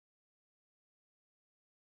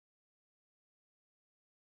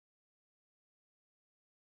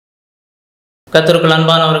கர்த்தருக்குள்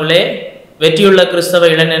அன்பானவர்களே, வெற்றியுள்ள கிறிஸ்தவ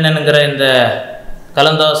இளைஞன் என்கிற இந்த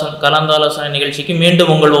கலந்தாலோசனை நிகழ்ச்சிக்கு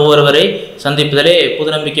மீண்டும் உங்கள் ஒவ்வொருவரை சந்திப்பதிலே புது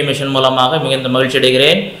நம்பிக்கை மிஷன் மூலமாக மிகுந்த மகிழ்ச்சி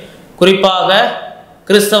அடைகிறேன். குறிப்பாக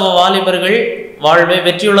கிறிஸ்தவ வாலிபர்கள் வாழ்வை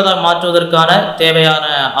வெற்றியுள்ளதாக மாற்றுவதற்கான தேவையான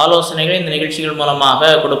ஆலோசனைகளை இந்த நிகழ்ச்சிகள்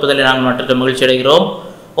மூலமாக கொடுப்பதில் நாங்கள் மற்ற மகிழ்ச்சி அடைகிறோம்.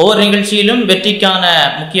 ஒவ்வொரு நிகழ்ச்சியிலும் வெற்றிக்கான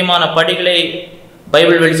முக்கியமான படிகளை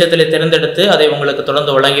பைபிள் வெளிச்சத்தில் தேர்ந்தெடுத்து அதை உங்களுக்கு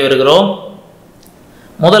தொடர்ந்து வழங்கி வருகிறோம்.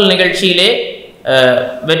 முதல் நிகழ்ச்சியிலே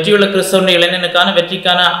வெற்றியுள்ள கிறிஸ்தவ இளைஞனுக்கான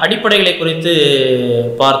வெற்றிக்கான அடிப்படைகளை குறித்து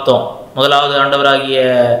பார்த்தோம். முதலாவது, ஆண்டவராகிய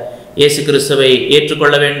இயேசு கிறிஸ்துவை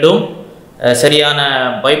ஏற்றுக்கொள்ள வேண்டும், சரியான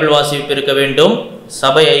பைபிள் வாசிப்பு இருக்க வேண்டும்,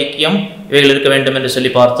 சபை ஐக்கியம் இவைகள் இருக்க வேண்டும் என்று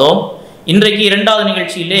சொல்லி பார்த்தோம். இன்றைக்கு இரண்டாவது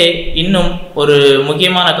நிகழ்ச்சியிலே இன்னும் ஒரு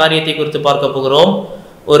முக்கியமான காரியத்தை குறித்து பார்க்க போகிறோம்.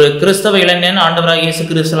 ஒரு கிறிஸ்தவ இளைஞன், ஆண்டவராகிய இயேசு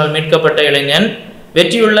கிறிஸ்துவால் மீட்கப்பட்ட இளைஞன்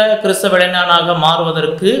வெற்றியுள்ள கிறிஸ்தவ இளைஞனாக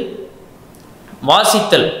மாறுவதற்கு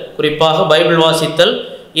வாசித்தல், குறிப்பாக பைபிள் வாசித்தல்,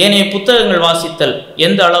 ஏனைய புத்தகங்கள் வாசித்தல்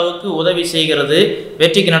எந்த அளவுக்கு உதவி செய்கிறது,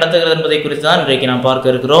 வெற்றிக்கு நடத்துகிறது என்பதை குறித்து தான் இன்றைக்கு நாம்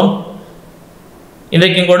பார்க்க இருக்கிறோம்.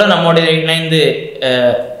 இன்றைக்கும் கூட நம்முடைய இணைந்து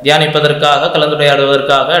தியானிப்பதற்காக,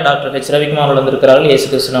 கலந்துரையாடுவதற்காக டாக்டர் ரவிக்குமார் வந்திருக்கிறார்கள். இயேசு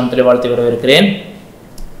கிறிஸ்து நாமத்திலே வாழ்த்து வரவேற்கிறேன்.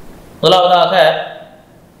 முதலாவதாக,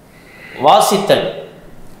 வாசித்தல்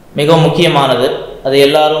மிகவும் முக்கியமானது. அதை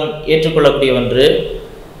எல்லாரும் ஏற்றுக்கொள்ளக்கூடிய ஒன்று.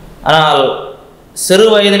 ஆனால் சிறு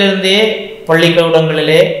வயதிலிருந்தே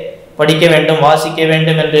பள்ளிக்கூடங்களிலே படிக்க வேண்டும், வாசிக்க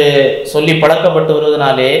வேண்டும் என்று சொல்லி பழக்கப்பட்டு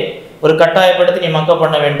வருவதனாலே, ஒரு கட்டாயப்படுத்தி நீ மக்கப்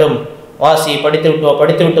பண்ண வேண்டும், வாசி, படித்து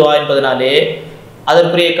விட்டு வா என்பதனாலே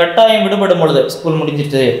அதற்குரிய கட்டாயம் விடுபடும் பொழுது, ஸ்கூல்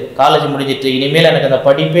முடிஞ்சிட்டு, காலேஜ் முடிஞ்சிட்டு, இனிமேல் எனக்கு அந்த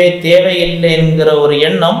படிப்பே தேவையில்லை என்கிற ஒரு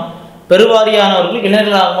எண்ணம் பெருவாரியானவர்களுக்கு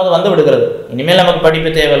இளைஞர்களாகும் போது வந்து விடுகிறது. இனிமேல் நமக்கு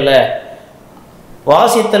படிப்பு தேவையில்லை.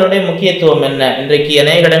 வாசித்தலுடைய முக்கியத்துவம் என்ன? இன்றைக்கு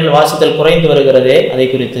அநேக இடங்களில் வாசித்தல் குறைந்து வருகிறது. அதை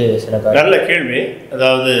குறித்து சில நல்ல கேள்வி.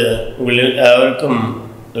 அதாவது அவருக்கும்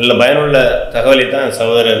நல்ல பயனுள்ள தகவலை தான்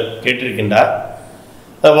சகோதரர் கேட்டிருக்கின்றார்.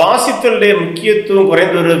 வாசித்தலுடைய முக்கியத்துவம்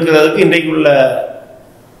குறைந்து வருகிறதுக்கு இன்றைக்கு உள்ள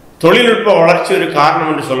தொழில்நுட்ப வளர்ச்சி ஒரு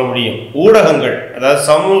காரணம் என்று சொல்ல முடியும். ஊடகங்கள், அதாவது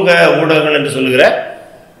சமூக ஊடகங்கள் என்று சொல்லுகிற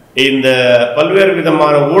இந்த பல்வேறு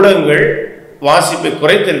விதமான ஊடகங்கள் வாசிப்பை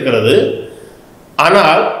குறைத்திருக்கிறது.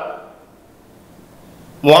 ஆனால்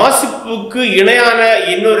வாசிப்புக்கு இணையான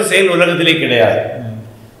இன்னொரு செயல் உலகத்திலே கிடையாது.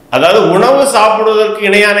 அதாவது உணவு சாப்பிடுவதற்கு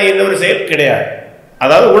இணையான இன்னொரு செயல் கிடையாது.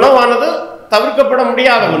 அதாவது உணவானது தவிர்க்கப்பட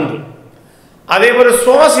முடியாத ஒன்று. அதே போல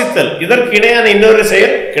சுவாசித்தல், இதற்கு இணையான இன்னொரு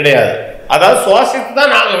செயல் கிடையாது. அதாவது சுவாசித்து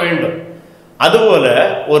தான் ஆக வேண்டும். அதுபோல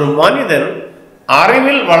ஒரு மனிதன்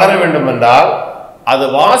அறிவில் வளர வேண்டும் என்றால் அது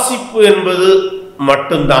வாசிப்பு என்பது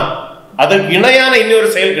மட்டும்தான். அதற்கு இணையான இன்னொரு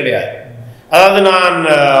செயல் கிடையாது. அதாவது நான்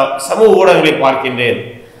சமூக ஊடகங்களை பார்க்கின்றேன்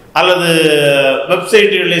அல்லது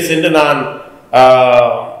வெப்சைட்டுகளில் சென்று நான்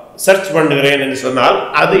சர்ச் பண்ணுகிறேன் என்று சொன்னால்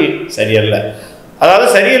அது சரியல்ல. அதாவது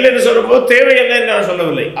சரியில்லை என்று சொல்லும்போது தேவையில்லை என்று நான்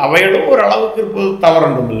சொல்லவில்லை, அவையிலும் ஒரு அளவுக்கு இருப்பது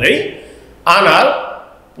தவறொன்றும் இல்லை. ஆனால்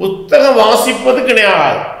புத்தகம் வாசிப்பதுக்கு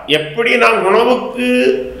இணையாகாது. எப்படி நான்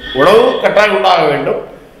உணவு கட்டாயம் உண்டாக வேண்டும்.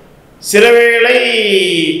 சில வேளை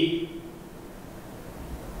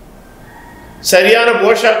சரியான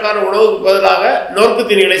போஷாக்கான உணவுக்கு பதிலாக நொறுக்கு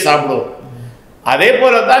தீனிகளை சாப்பிடுவோம். அதே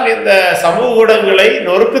போலதான் இந்த சமூக ஊடகங்களை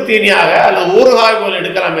நொறுக்கு தீனியாக அல்லது ஊறுகாய் போல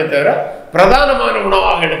எடுக்கலாமே தவிர பிரதானமான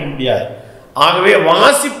உணவாக எடுக்க முடியாது. ஆகவே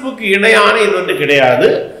வாசிப்புக்கு இணையான இன்னொன்று கிடையாது.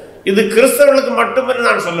 இது கிறிஸ்தவர்களுக்கு மட்டுமென்று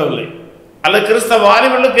நான் சொல்லவில்லை, அல்லது கிறிஸ்தவ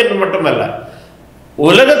வாலிபர்களுக்கு என்று மட்டுமல்ல,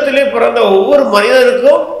 உலகத்திலே பிறந்த ஒவ்வொரு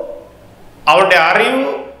மனிதனுக்கும் அவனுடைய அறிவு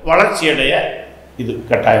வளர்ச்சி அடைய இது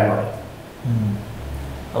கட்டாயமானது.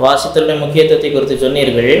 வாசித்தலுடைய முக்கியத்துவத்தை குறித்து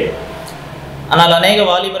சொன்னீர்கள். ஆனால் அநேக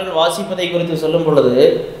வாலிபர்கள் வாசிப்பதை குறித்து சொல்லும் பொழுது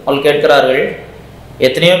அவர்கள் கேட்கிறார்கள்,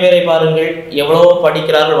 எத்தனையோ பேரை பாருங்கள், எவ்வளவோ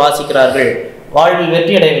படிக்கிறார்கள், வாசிக்கிறார்கள், வாழ்வில்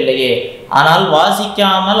வெற்றி அடையவில்லையே. ஆனால்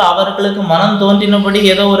வாசிக்காமல் அவர்களுக்கு மனம் தோன்றினபடி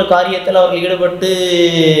ஏதோ ஒரு காரியத்தில் அவர்கள் ஈடுபட்டு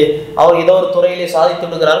அவர் ஏதோ ஒரு துறையிலே சாதித்து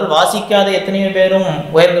விடுகிறார்கள், வாசிக்காத எத்தனையோ பேரும்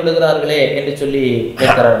உயர்ந்து விடுகிறார்களே என்று சொல்லி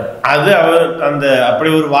கேட்கிறார்கள். அது அவர்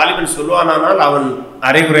அப்படி ஒரு வாலிபன் சொல்லுவானால் அவன்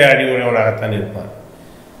அரைகுறை அடிமுறைவனாகத்தான் இருப்பான்.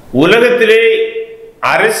 உலகத்திலே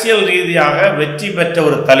அரசியல் ரீதியாக வெற்றி பெற்ற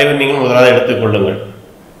ஒரு தலைவர் நீங்கள் முதலாவது எடுத்துக்கொள்ளுங்கள்.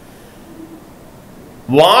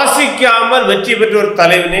 வாசிக்காமல் வெற்றி பெற்ற ஒரு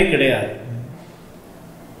தலைவனே கிடையாது.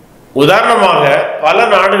 உதாரணமாக பல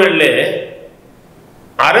நாடுகளிலே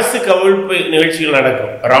அரசு கவிழ்ப்பு நிகழ்ச்சிகள்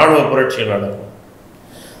நடக்கும், இராணுவ புரட்சிகள் நடக்கும்.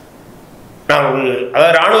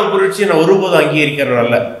 அதாவது இராணுவ புரட்சியை நான் ஒருபோதும்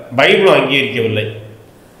அங்கீகரிக்கிறனால பைபிளும் அங்கீகரிக்கவில்லை.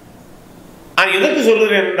 நான் எதற்கு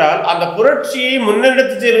சொல்கிறேன் என்றால், அந்த புரட்சியை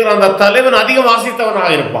முன்னெடுத்து செல்கிற அந்த தலைவன் அதிகம்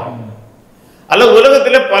வாசித்தவனாக இருப்பான். அல்லது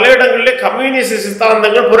உலகத்தில் பல இடங்களிலே கம்யூனிஸ்ட்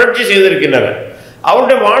சித்தாந்தங்கள் புரட்சி செய்திருக்கின்றன.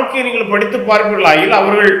 அவருடைய வாழ்க்கையை நீங்கள் படித்து பார்ப்பீர்களாயில்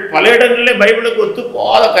அவர்கள் பல இடங்களிலே பைபிளுக்கு ஒத்து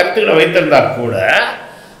போகாத கருத்துக்களை வைத்திருந்தால் கூட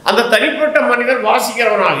அந்த தனிப்பட்ட மனிதன்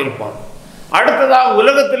வாசிக்கிறவனாக இருப்பான். அடுத்ததாக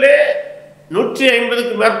உலகத்திலே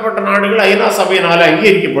 150க்கு மேற்பட்ட நாடுகள் ஐநா சபையினால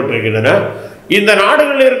அங்கீகரிக்கப்பட்டிருக்கின்றன. இந்த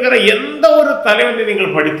நாடுகளில் இருக்கிற எந்த ஒரு தலைவனை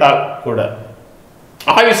நீங்கள் படித்தால் கூட,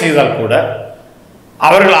 ஆய்வு செய்தால் கூட,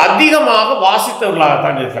 அவர்கள் அதிகமாக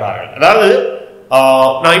வாசித்தவர்களாகத்தான் இருக்கிறார்கள். அதாவது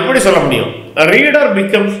நான் இப்படி சொல்ல முடியும், ரீடர்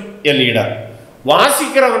பிகம்ஸ் எ லீடர்.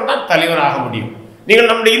 வாசிக்கிறவன் தான் தலைவராக முடியும். நீங்கள்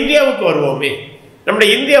நம்முடைய இந்தியாவுக்கு வருவோமே, நம்முடைய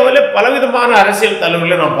இந்தியாவில் பலவிதமான அரசியல்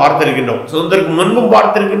தலைவர்களை நாம் பார்த்திருக்கின்றோம். சுதந்திரத்துக்கு முன்பும்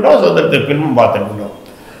பார்த்திருக்கின்றோம், சுதந்திரத்துக்கு பின்பும் பார்த்திருக்கின்றோம்.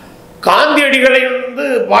 காந்தியடிகளை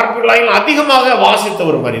பார்ப்பீர்களாயில் அதிகமாக வாசித்த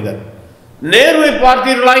ஒரு மனிதர், நேருவை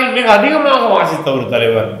பார்த்தீர்களாயில் மிக அதிகமாக வாசித்த ஒரு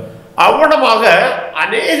தலைவர். அவ்வளவாக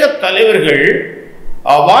அநேக தலைவர்கள்,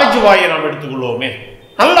 வாஜ்பாயை நாம் எடுத்துக்கொள்வோமே,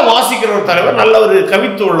 நல்ல வாசிக்கிற ஒரு தலைவர், நல்ல ஒரு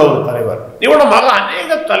கவித்துவ உள்ள ஒரு தலைவர். இவ்வளவாக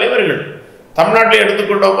அநேக தலைவர்கள் தமிழ்நாட்டில்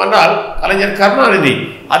எடுத்துக்கொண்டோமானால் கலைஞர் கருணாநிதி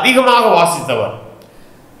அதிகமாக வாசித்தவர்.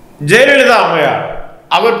 ஜெயலலிதா அம்மையார்,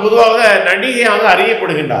 அவர் பொதுவாக நடிகையாக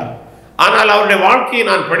அறியப்படுகின்றார். ஆனால் அவருடைய வாழ்க்கையை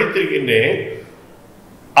நான் படித்திருக்கின்றேன்.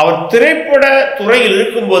 அவர் திரைப்பட துறையில்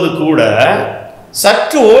இருக்கும்போது கூட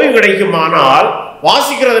சற்று ஓய்வு கிடைக்குமானால்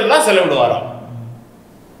வாசிக்கிறதெல்லாம் செலவிடுவாராம்.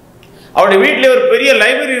 அவருடைய வீட்டில் ஒரு பெரிய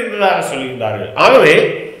லைப்ரரி இருந்ததாக சொல்கின்றார்கள். ஆகவே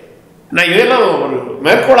நான் இதெல்லாம் ஒரு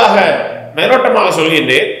மேற்கோளாக மேலோட்டமாக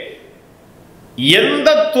சொல்கின்றேன். எந்த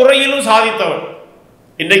துறையிலும் சாதித்தவர்.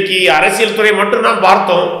 இன்றைக்கு அரசியல் துறை மட்டும் நாம்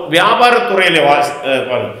பார்த்தோம், வியாபாரத்துறையில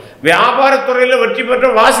வியாபாரத்துறையில வெற்றி பெற்ற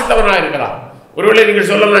வாசித்தவனாக இருக்கிறார். ஒருவேளை நீங்கள்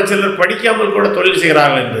சொல்லலாம், சிலர் படிக்காமல் கூட தொழில்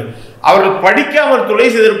செய்கிறார்கள் என்று. அவர்கள் படிக்காமல்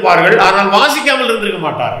தொழில் செய்திருப்பார்கள், ஆனால் வாசிக்காமல் இருந்திருக்க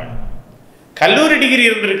மாட்டார்கள். கல்லூரி டிகிரி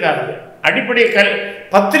இருந்திருக்கார்கள், அடிப்படை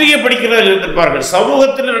பத்திரிகை படிக்கிறவர்கள் இருந்திருப்பார்கள்,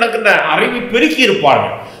 சமூகத்தில் நடக்கின்ற அறிவை பெருக்கி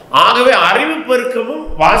இருப்பார்கள். ஆகவே அறிவு பெருக்கமும்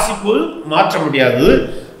வாசிப்பதும் மாற்ற முடியாது.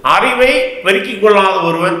 அறிவை பெருக்கிக் கொள்ளாத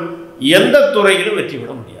ஒருவன் எந்த துறையிலும் வெற்றி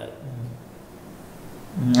பெற முடியாது.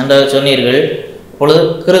 நன்றாக சொன்னீர்கள். இப்பொழுது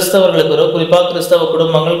கிறிஸ்தவர்களுக்கு வருவோம், குறிப்பாக கிறிஸ்தவ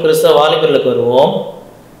குடும்பங்கள், கிறிஸ்தவ வாலிபர்களுக்கு வருவோம்.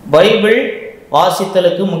 பைபிள்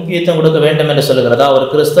வாசித்தலுக்கு முக்கியத்துவம் கொடுக்க வேண்டும் என்று சொல்லுகிறதா? ஒரு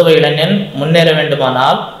கிறிஸ்தவ இளைஞன் முன்னேற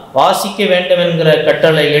வேண்டுமானால் வாசிக்க வேண்டும் என்கிற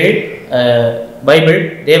கட்டளைகள் பைபிள்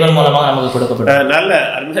தேவன் மூலமாக நமக்கு கொடுக்கப்படும். நல்ல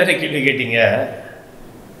அருமையான கேள்வி கேட்டீங்க.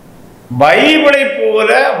 பைபிளை போல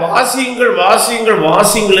வாசியுங்கள் வாசியுங்கள்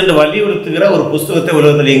வாசியுங்கள் என்று வலியுறுத்துகிற ஒரு புஸ்தகத்தை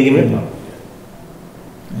உலகத்தில் எங்கேயுமே பார்க்க.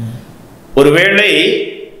 ஒருவேளை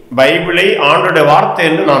பைபிளை ஆண்டோட வார்த்தை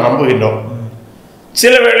என்று நான் நம்புகின்றோம்.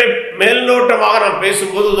 சில வேளை மேல்நோட்டமாக நாம்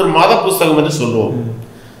பேசும்போது ஒரு மத புஸ்தகம் என்று சொல்லுவோம்.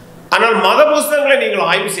 ஆனால் மத புஸ்தகங்களை நீங்கள்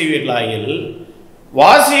ஆய்வு செய்வீர்களாயில்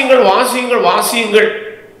வாசியுங்கள் வாசியுங்கள் வாசியுங்கள்,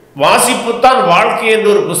 வாசிப்புத்தான் வாழ்க்கை என்று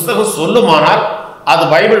ஒரு புஸ்தகம் சொல்லுமானால் அது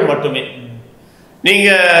பைபிள் மட்டுமே. நீங்க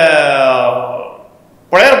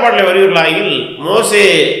பழையற்பாட்டில் வருகிறாயில் மோசே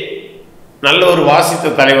நல்ல ஒரு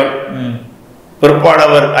வாசித்த தலைவர். பிற்பாடு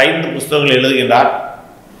அவர் 5 புஸ்தகங்கள் எழுதுகின்றார்.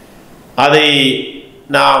 அதை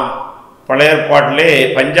நாம் பழையற்பாட்டிலே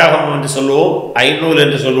பஞ்சாகம் என்று சொல்லுவோம், ஐநூல்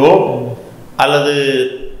என்று சொல்லுவோம், அல்லது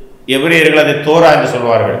எபிரேயர்கள் அதை தோரா என்று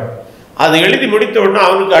சொல்வார்கள். அது எழுதி முடித்த உடனே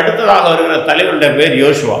அவனுக்கு அடுத்ததாக வருகிற தலைவருடைய பேர்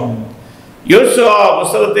யோசுவா. யோசுவா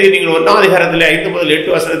புஸ்தகத்தை நீங்கள் 1ஆம் அதிகாரத்தில் 5 முதல்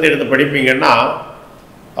 8 வசனத்தை எடுத்து படிப்பீங்கன்னா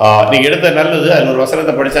நீங்க எடுத்த நல்லது. அதில் ஒரு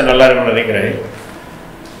வசனத்தை படித்தா நல்லா இருக்கும்னு நினைக்கிறேன்.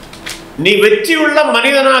 நீ வெற்றியுள்ள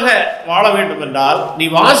மனிதனாக வாழ வேண்டும் என்றால் நீ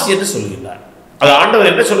வாசி என்று சொல்கிறார். அது ஆண்டவர்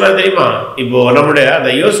என்ன சொல்றாரு தெரியுமா? இப்போ நம்முடைய அந்த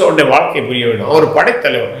யோசுவாவுடைய வாழ்க்கை புரிய வேண்டும். அவர்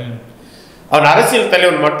படைத்தலைவர், அவன் அரசியல்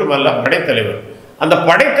தலைவர் மட்டுமல்ல, படைத்தலைவர். அந்த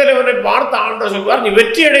படைத்தலைவனை பார்த்து ஆண்டவர் சொல்வார், நீ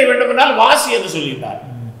வெற்றி அடைய வேண்டும் என்றால் வாசி என்று சொல்கிறார்.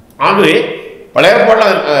 ஆகவே பழைய பாடல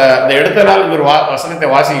அந்த எடுத்த நாள் ஒரு வசனத்தை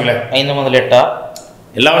வாசிங்களே, 5 முதல் 8.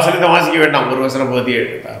 எல்லா வசனத்தையும் வாசிக்க வேண்டாம், ஒரு வசனம் பகுதி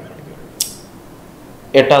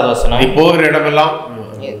 8வது வசனம். நீ போகிற இடமெல்லாம்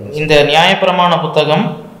இந்த நியாயப்பிரமாண புத்தகம்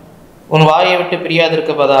உன் வாயை விட்டு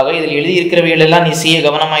பிரியாதிருப்பதாக இதில் எழுதியிருக்கிறவைகள் எல்லாம் நீ செய்ய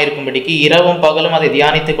கவனமாயிருக்கும்படிக்கு இரவும் பகலும் அதை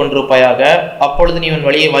தியானித்துக் கொண்டிருப்பாயாக. அப்பொழுது நீ உன்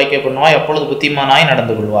வழியை வாய்க்க பண்ணுவாய், அப்பொழுது புத்திமானாய்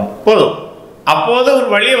நடந்து கொள்வாய். போதும், அப்போது ஒரு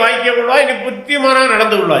வழியை வாய்க்க கொள்வாய், நீ புத்திமானாக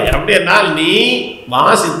நடந்து கொள்வாய். அப்படி என்னால் நீ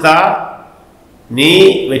வாசித்தா நீ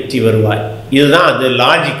வெற்றி வருவாய். இதுதான் அது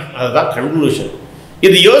லாஜிக், அதுதான் கன்க்ளூஷன்.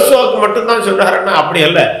 இது யோசுவாவுக்கு மட்டும்தான் சொன்னாருன்னா அப்படி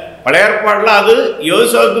அல்ல. பழைய ஏற்பாடுல அது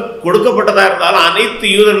யோசுவாவுக்கு கொடுக்கப்பட்டதா இருந்தாலும் அனைத்து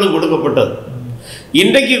யூதர்களும் கொடுக்கப்பட்டது.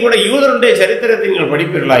 இன்றைக்கு கூட யூதருடைய சரித்திரத்தை நீங்கள்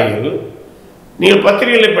படிப்பீர்களாயில் நீங்கள்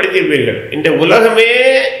பத்திரிகைகளை படித்திருப்பீர்கள். இன்றைய உலகமே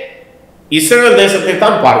இஸ்ரேல் தேசத்தை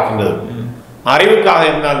தான் பார்க்கின்றது. அறிவுக்காக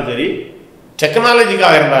இருந்தாலும் சரி,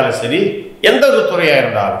 டெக்னாலஜிக்காக இருந்தாலும் சரி, எந்த ஒரு துறையாக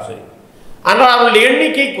இருந்தாலும் சரி. ஆனால் அவர்களுடைய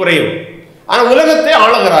எண்ணிக்கை குறையும். ஆனால் உலகத்தை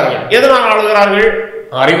ஆளுகிறார்கள். எதனால் ஆளுகிறார்கள்?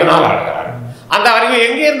 அறிவினால் ஆளுகிறார்கள். அந்த அறிவை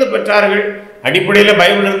எங்கே இருந்து பெற்றார்கள்? அடிப்படையில்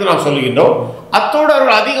பைபிள் இருந்து நாம் சொல்லுகின்றோம். அத்தோடு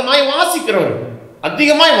அவர்கள் அதிகமாய் வாசிக்கிறவர்கள்,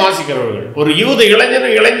 அதிகமாய் வாசிக்கிறவர்கள். ஒரு யூத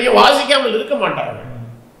இளைஞனும் இளைஞியும் வாசிக்காமல் இருக்க மாட்டார்கள்.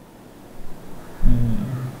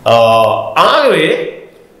 ஆகவே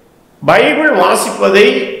பைபிள் வாசிப்பதை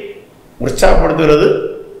உற்சாகப்படுத்துகிறது,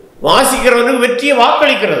 வாசிக்கிறவனுக்கு வெற்றியை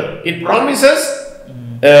வாக்களிக்கிறது. It promises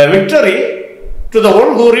victory to the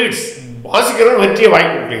one who reads. வாசிக்கிறவன் வெற்றியை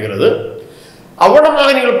வாய்க்கிறது. அவ்வளமாக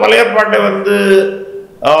நீங்கள் பழைய ஏற்பாட்டை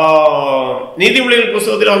நீதிமொழிகள்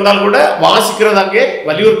புத்தகத்தில் வந்தால் கூட வாசிக்கிறது அங்கே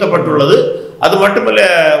வலியுறுத்தப்பட்டுள்ளது. அது மட்டுமல்ல,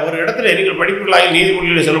 ஒரு இடத்துல நீங்கள் படிப்புகளாக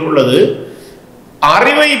நீதிமொழிகளில் சொல்லப்பட்டுள்ளது,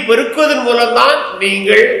 அறிவை பெருக்குவதன் மூலம்தான்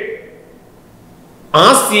நீங்கள்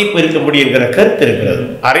ஆஸ்தியை பெருக்க முடியும் என்கிற கருத்து இருக்கிறது.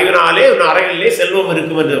 அறிவினாலே அறைகளிலே செல்வம்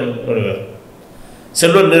இருக்கும் என்று,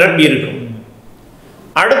 செல்வம் நிரம்பி இருக்கும்.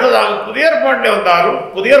 அடுத்ததாக புதிய ஏற்பாட்டில் வந்தாலும்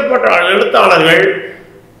புதிய ஏற்பாட்டு எழுத்தாளர்கள்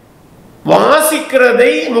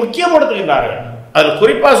வாசிக்கிறதை முக்கியப்படுத்துகின்றார்கள். அதில்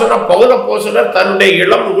குறிப்பாக சொன்ன பவுல அப்போஸ்தலர் தன்னுடைய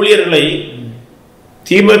இளம் ஊழியர்களை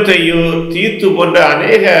தீமோத்தேயு, தீத்து போன்ற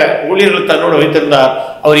அநேக ஊழியர்கள் தன்னோடு வைத்திருந்தார்.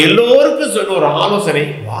 அவர் எல்லோருக்கும் சொன்ன ஒரு ஆலோசனை,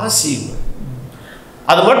 வாசியுங்கள்.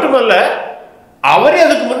 அது மட்டுமல்ல, அவரே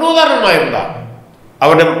அதுக்கு முன்னுதாரணமாக இருந்தார்.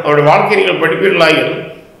 அவருடைய வாழ்க்கை நீங்கள் படிப்பீர்களாக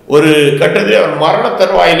ஒரு கட்டத்தில் அவர் மரண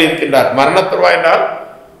தருவாயில் இருக்கின்றார். மரண தருவாய் என்றால்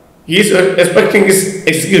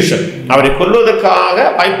எக்ஸிகியூஷன், அவரை கொல்வதற்காக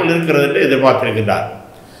வாய்ப்புகள் இருக்கிறது என்று எதிர்பார்த்திருக்கின்றார்.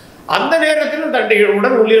 அந்த நேரத்திலும் தன்னுடைய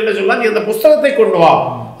உடன் ஊழியர்கள் சொல்ல, நீ அந்த புஸ்தகத்தை கொண்டு வா,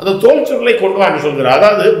 அந்த தோல் சுருளை கொண்டு வா என்று சொல்கிறார்.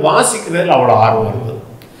 அதாவது வாசிக்கிறதில் அவ்வளோ ஆர்வம் இருந்தது.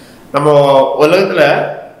 நம்ம உலகத்தில்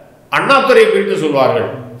அண்ணாதுரை குறித்து சொல்வார்கள்.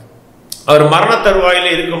 அவர் மரண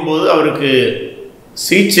தருவாயில் இருக்கும்போது அவருக்கு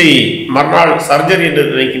சிகிச்சை மறுநாள் சர்ஜரி என்று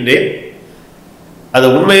நினைக்கின்றேன். அது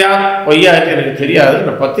உண்மையா பொய்யா என்று எனக்கு தெரியாது.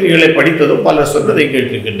 நான் பத்திரிகைகளை படித்ததும் பலர் சொன்னதை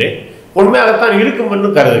கேட்டிருக்கின்றேன். உண்மையாகத்தான் இருக்கும் என்று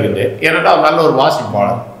கருதுகின்றேன். ஏனென்றால் நல்ல ஒரு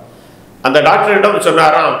வாசிப்பாளர். அந்த டாக்டரிடம்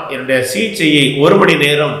சொன்னாராம், என்னுடைய சிகிச்சையை 1 மணி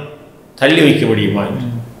நேரம் தள்ளி வைக்க முடியுமா என்று.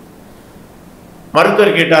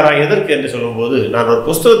 மருத்துவர் கேட்டாரா எதற்கு என்று சொல்லும்போது, நான் ஒரு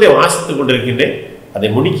புஸ்தகத்தை வாசித்துக் கொண்டிருக்கின்றேன், அதை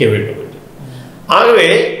முடிக்க வேண்டும் என்று. ஆகவே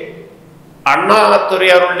அண்ணாதுரை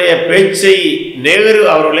அவர்களுடைய பேச்சை நேரு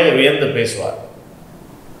அவர்களே வியந்து பேசுவார்,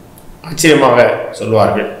 ஆச்சரியமாக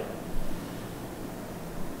சொல்வார்கள்.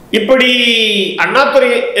 இப்படி அண்ணாதுரை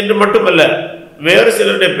என்று மட்டுமல்ல, வேறு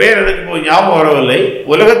சிலருடைய பெயர் எனக்கு போய் ஞாபகம் வரவில்லை.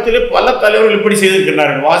 உலகத்திலே பல தலைவர்கள் இப்படி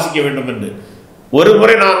செய்திருக்கின்றார்கள், வாசிக்க வேண்டும் என்று. ஒரு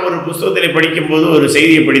முறை நான் ஒரு புஸ்தகத்திலே படிக்கும்போது ஒரு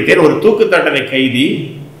செய்தியை படித்தேன். ஒரு தூக்கு தண்டனை கைதி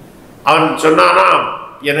அவன் சொன்னானா,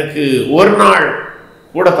 எனக்கு 1 நாள்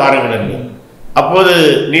கூட தாருங்கள் என்று. அப்போது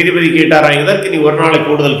நீதிபதி கேட்டாரா, இதற்கு நீ 1 நாளை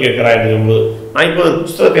கூடுதல் கேட்கிறாய் என்று சொல்லும்போது, நான் இப்போது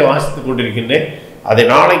புஸ்தகத்தை வாசித்துக் கொண்டிருக்கின்றேன், அதை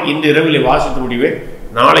நாளைக்கு இன்று இரவில் வாசித்து முடிவேன்,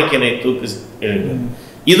 நாளைக்கு என்னை தூக்கு.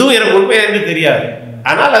 இதுவும் எனக்கு உண்மையா என்று தெரியாது,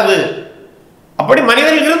 ஆனால் அது அப்படி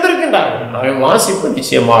மனிதர்கள் இருந்திருக்கின்றார்கள். வாசிப்பு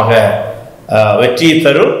நிச்சயமாக வெற்றியை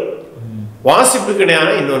தரும். வாசிப்புக்கு இணையான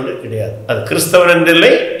இன்னொன்று கிடையாது. அது கிறிஸ்தவன்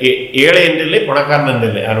என்றில்லை, ஏழை என்றில்லை, பணக்காரன்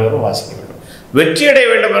என்றில்லை, அனைவரும் வாசிக்க வேண்டும். வெற்றி அடைய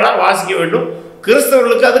வேண்டும் என்றால் வாசிக்க வேண்டும்.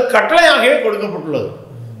 கிறிஸ்தவர்களுக்கு அது கட்டளையாகவே கொடுக்கப்பட்டுள்ளது.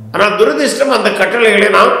 ஆனால் துரதிர்ஷ்டம், அந்த கட்டளைகளை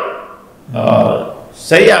நாம்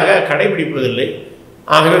சரியாக கடைபிடிப்பதில்லை.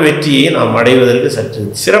 ஆகவே வெற்றியை நாம் அடைவதற்கு சற்று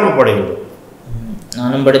சிரமப்படுகின்றோம்.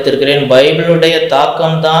 நானும் படித்திருக்கிறேன். பைபிளுடைய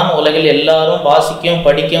தாக்கம் தான் உலகில் எல்லாரும் வாசிக்கும்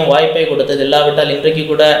படிக்கும் வாய்ப்பை கொடுத்தது. இல்லாவிட்டால் இன்றைக்கு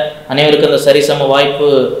கூட அனைவருக்கும் அந்த சரிசம வாய்ப்பு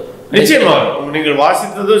நிச்சயமாக. நீங்கள்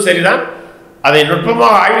வாசித்ததும் சரிதான். அதை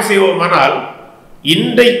நுட்பமாக ஆய்வு செய்வோமானால்,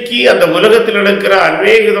 இன்றைக்கு அந்த உலகத்தில் நடக்கிற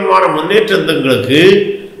அநேக விதமான முன்னேற்றங்களுக்கு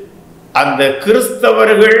அந்த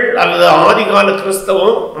கிறிஸ்தவர்கள் அல்லது ஆதிகால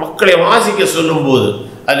கிறிஸ்தவம் மக்களை வாசிக்க சொல்லும் போது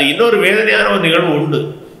அது இன்னொரு வேதனையான ஒரு நிகழ்வு உண்டு.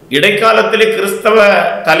 இடைக்காலத்திலே கிறிஸ்தவ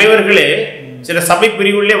தலைவர்களே சில சபை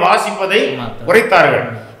பிரிவுகளிலே வாசிப்பதை குறைத்தார்கள்.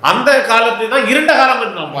 அந்த காலத்தில் தான் இருண்ட காலம்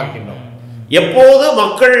என்று நாம் பார்க்கின்றோம். எப்போது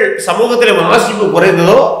மக்கள் சமூகத்தில் வாசிப்பு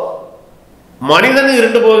குறைந்ததோ, மனிதன்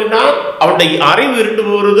இருண்டு போகின்றான், அவனுடைய அறிவு இருண்டு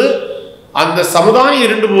போகிறது, அந்த சமுதாயம்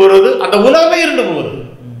இருண்டு போகிறது, அந்த உலகமே இருண்டு போகிறது.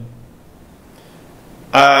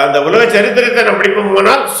 அந்த உலக சரித்திரத்தை நம்ம படிப்போம்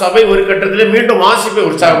போனால், சபை ஒரு கட்டத்தில் மீண்டும் வாசிப்பை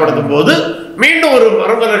உற்சாகப்படுத்தும் போது மீண்டும் ஒரு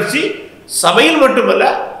மறுமலர்ச்சி சபையில் மட்டுமல்ல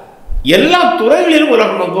எல்லா துறைகளிலும்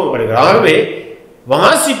உலகம் நோக்கம் வருகிறது. ஆகவே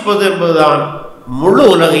வாசிப்பது என்பதுதான் முழு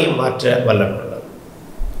உலகையும் மாற்ற வல்லமையுள்ளது.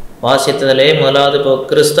 வாசித்ததிலே முதலாவது, இப்போ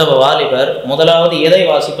கிறிஸ்தவ வாலிபர் முதலாவது எதை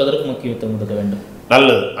வாசிப்பதற்கு முக்கியத்துவம் கொடுக்க வேண்டும்?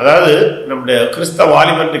 நல்லது. அதாவது நம்முடைய கிறிஸ்தவ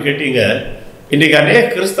வாலிபர் கேட்டீங்க, இன்றைக்கு அநேக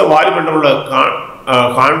கிறிஸ்தவ வாலிபர் உள்ள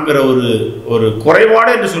காண்கிற ஒரு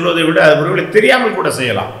குறைபாடு என்று சொல்வதை விட அவர்களை தெரியாமல் கூட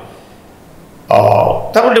செய்யலாம்.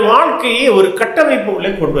 தன்னுடைய வாழ்க்கையை ஒரு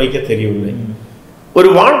கட்டமைப்புக்குள்ளே கொண்டு வைக்க தெரியவில்லை. ஒரு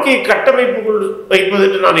வாழ்க்கையை கட்டமைப்புக்குள் வைப்பது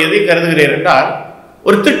என்று நான் எதை கருதுகிறேன் என்றால்,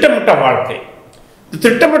 ஒரு திட்டமிட்ட வாழ்க்கை.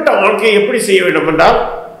 திட்டமிட்ட வாழ்க்கையை எப்படி செய்ய வேண்டும் என்றால்,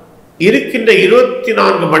 இருக்கின்ற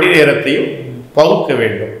 24 மணி நேரத்தையும் பகுக்க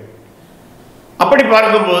வேண்டும். அப்படி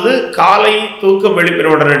பார்க்கும்போது காலை தூக்கம்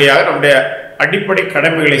எழுப்பின உடனடியாக நம்முடைய அடிப்படை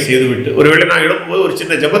கடமைகளை செய்துவிட்டு, ஒருவேளை நான் எழுப்பும்போது ஒரு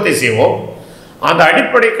சின்ன ஜெபத்தை செய்வோம். அந்த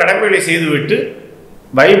அடிப்படை கடமைகளை செய்துவிட்டு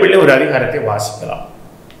பைபிளில் ஒரு அதிகாரத்தை வாசிக்கலாம்.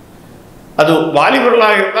 அது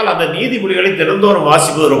வாலிபர்களாக இருந்தால் அந்த நீதிமொழிகளை தினந்தோறும்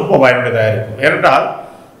வாசிப்பது ரொம்ப பயனுள்ளதாக இருக்கும். ஏனென்றால்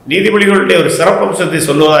நீதிமொழிகளுடைய ஒரு சிறப்பம்சத்தை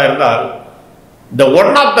சொல்வதாக இருந்தால் the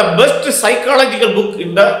one of the best psychological book in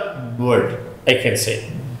the world, I can say.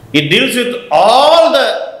 It deals with all the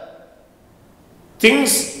things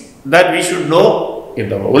that we should know in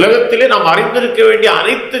the world. உலகத்திலே நாம் அறிந்திருக்க வேண்டிய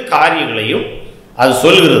அனைத்து காரியங்களையும் அது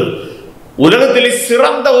சொல்கிறது. உலகத்திலே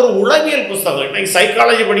சிறந்த ஒரு உளவியல் புத்தகம். இன்னைக்கு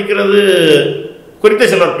சைக்காலஜி படிக்கிறது குறித்து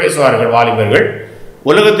சிலர் பேசுவார்கள் வாலிபர்கள்.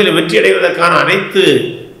 உலகத்தில் வெற்றி அடைவதற்கான அனைத்து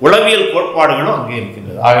உளவியல் கோட்பாடுகளும் அங்கே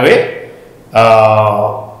இருக்கின்றது. ஆகவே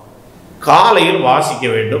காலையில் வாசிக்க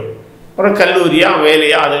வேண்டும். அப்புறம் கல்லூரியா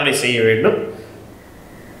வேலையா அதுகளை செய்ய வேண்டும்.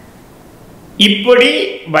 இப்படி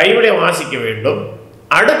பைபிளை வாசிக்க வேண்டும்.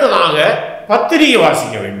 அடுத்ததாக பத்திரிகை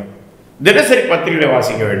வாசிக்க வேண்டும். தினசரி பத்திரிகை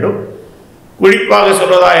வாசிக்க வேண்டும். குறிப்பாக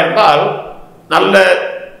சொல்வதா இருந்தால் நல்ல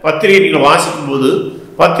பத்திரிகை நீங்கள் வாசிக்கும் போது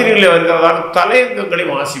பத்திரிகையில் வருகிறதான தலையங்கங்களை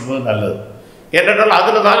வாசிப்பது நல்லது. ஏனென்றால்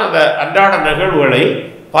அதில் தான் அந்த அன்றாட நிகழ்வுகளை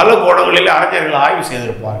பல கோணங்களில் அறிஞர்கள் ஆய்வு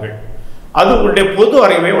செய்திருப்பார்கள். அது உங்களுடைய பொது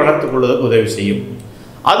அறிவை வளர்த்துக் கொள்வதற்கு உதவி செய்யும்.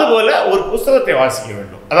 அதுபோல ஒரு புத்தகத்தை வாசிக்க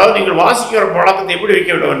வேண்டும். அதாவது நீங்கள் வாசிக்கிற பழக்கத்தை எப்படி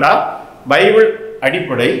வைக்க வேண்டும் என்றால் பைபிள்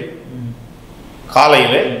அடிப்படை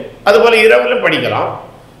காலையில், அதுபோல இரவில் படிக்கலாம்.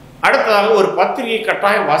 அடுத்ததாக ஒரு பத்திரிகை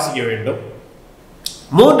கட்டாயம் வாசிக்க வேண்டும்.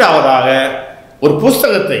 மூன்றாவதாக ஒரு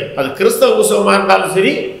புஸ்தகத்தை, அது கிறிஸ்தவ புஸ்தகமாக இருந்தாலும்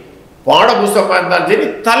சரி, பாட புஸ்தகமாக இருந்தாலும் சரி,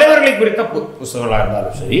 தலைவர்களை குறித்த புஸ்தகங்களாக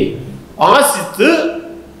இருந்தாலும் சரி, வாசித்து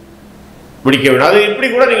முடிக்க வேண்டும். அது இப்படி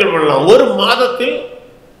கூட நீங்கள் பண்ணலாம். ஒரு மாதத்தில்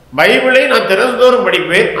பைபிளை நான் தினந்தோறும்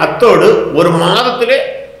படிப்பேன். அத்தோடு ஒரு மாதத்திலே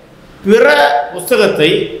பிற புஸ்தகத்தை,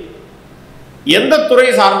 எந்த துறை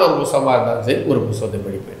சார்ந்த ஒரு புஸ்தகமாக இருந்தாலும் சரி ஒரு புஸ்தகத்தை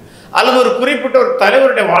படிப்பேன். அல்லது ஒரு குறிப்பிட்ட ஒரு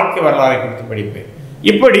தலைவருடைய வாழ்க்கை வரலாறை குறித்து படிப்பேன்.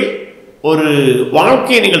 இப்படி ஒரு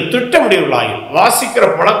வாழ்க்கையை நீங்கள் திட்டமிடுவீர்களாயில், வாசிக்கிற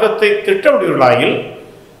பழக்கத்தை திட்டமிடுவீர்களாயில்,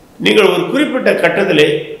 நீங்கள் ஒரு குறிப்பிட்ட கட்டத்திலே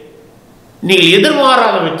நீங்கள்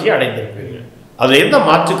எதிர்பாராத வெற்றி அடைந்திருப்பீர்கள். அது எந்த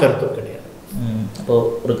மாற்று கருத்தும் கிடையாது. இப்போ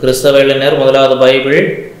ஒரு கிறிஸ்தவ இளைஞர் முதலாவது பைபிள்,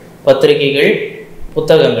 பத்திரிகைகள்,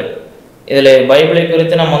 புத்தகங்கள். இதில் பைபிளை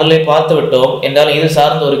குறித்து நாம் முதல்ல பார்த்து விட்டோம். என்றாலும் இது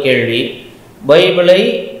சார்ந்த ஒரு கேள்வி, பைபிளை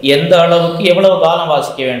எந்த அளவுக்கு எவ்வளவு காலம்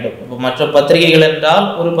வாசிக்க வேண்டும்? இப்போ மற்ற பத்திரிகைகள் என்றால்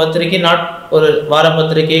ஒரு பத்திரிகை ஒரு வார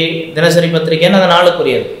பத்திரிகை, தினசரி பத்திரிகைன்னு அந்த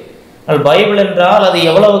நாளுக்குரியது. ஆனால் பைபிள் என்றால் அது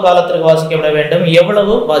எவ்வளவு காலத்திற்கு வாசிக்கப்பட வேண்டும்,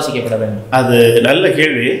 எவ்வளவு வாசிக்கப்பட வேண்டும்? அது நல்ல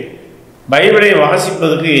கேள்வி. பைபிளை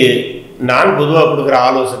வாசிப்பதற்கு நான் பொதுவாக கொடுக்குற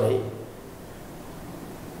ஆலோசனை,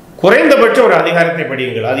 குறைந்தபட்சம் ஒரு அதிகாரத்தை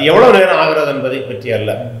படியுங்கள். அது எவ்வளவு நேரம் ஆகிறது என்பதை பற்றி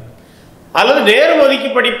அல்ல. அல்லது நேரம் ஒதுக்கி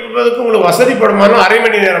படிப்பதற்கு உங்களுக்கு வசதிப்படுமானால் அரை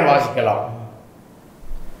மணி நேரம் வாசிக்கலாம்.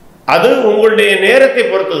 அது உங்களுடைய நேரத்தை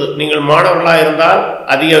பொறுத்தது. நீங்கள் மாணவர்களாக இருந்தால்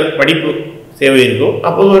அதிக படிப்பு தேவை இருக்கும்,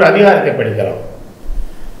 அப்போது ஒரு அதிகாரத்தை படிக்கலாம்.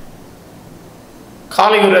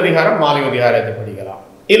 காலை ஒரு அதிகாரம், மாலை ஒரு அதிகாரத்தை படிக்கலாம்.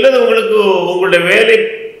 இல்லது உங்களுக்கு உங்களுடைய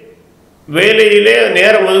வேலையிலே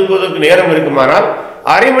நேரம் ஒதுக்குவதற்கு நேரம் இருக்குமானால்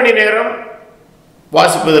அரை மணி நேரம்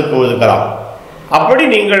வாசிப்பதற்கு ஒதுக்கலாம். அப்படி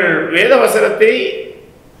நீங்கள் வேத வசனத்தை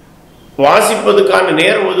வாசிப்பதற்கான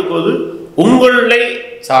நேரம் ஒதுக்குவது உங்களை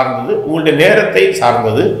சார்ந்தது, உங்களுடைய நேரத்தை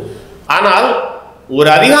சார்ந்தது. ஆனால் ஒரு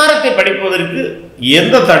அதிகாரத்தை படிப்பதற்கு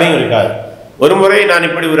எந்த தடையும் இருக்காது. ஒரு முறை நான்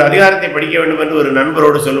இப்படி ஒரு அதிகாரத்தை படிக்க வேண்டும் என்று ஒரு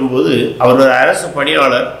நண்பரோடு சொல்லும்போது, அவர் ஒரு அரசு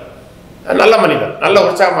பணியாளர், நல்ல மனிதர், நல்ல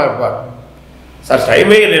உற்சாகமாக இருப்பார். சார்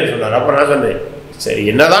டைமே இல்லைன்னு சொன்னார். அப்போ நான் சொன்னேன், சரி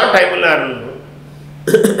என்னதான் டைம் இல்லை,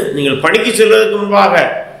 நீங்கள் பணிக்கு செல்வதற்கு முன்பாக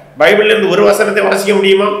பைபிளிலிருந்து ஒரு வசனத்தை வாசிக்க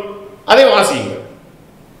முடியுமா? அதை வாசியுங்கள்.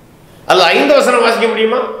 அல்லது 5 வசனம் வாசிக்க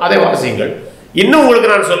முடியுமா? அதை வாசியுங்கள். இன்னும்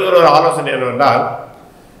உங்களுக்கு நான் சொல்கிற ஒரு ஆலோசனை என்னவென்றால்,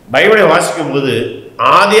 பைபிளை வாசிக்கும் போது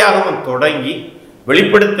ஆதியாகமம் தொடங்கி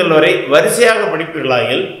வெளிப்படுத்தல் வரை வரிசையாக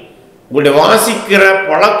படிப்பீர்களாயில் உங்களுடைய வாசிக்கிற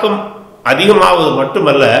பழக்கம் அதிகமாவது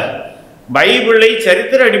மட்டுமல்ல, பைபிளை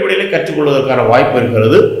சரித்திர அடிப்படையில் கற்றுக்கொள்வதற்கான வாய்ப்பு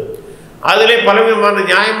இருக்கிறது. அதிலே பலவிதமான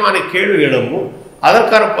நியாயமான கேள்விகளும்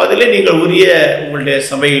அதற்கான பதிலை நீங்கள் உரிய உங்களுடைய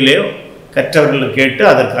சபையிலே கற்றவர்கள் கேட்டு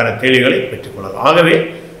அதற்கான தெளிவுகளை பெற்றுக்கொள்ளலாம். ஆகவே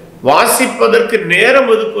வாசிப்பதற்கு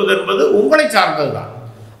நேரம் ஒதுக்குவது என்பது உங்களை சார்ந்தது தான்.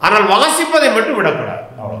 ஆனால் வாசிப்பதை மட்டும் விடக்கூடாது,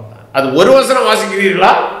 அவ்வளவுதான். அது ஒரு வசனம்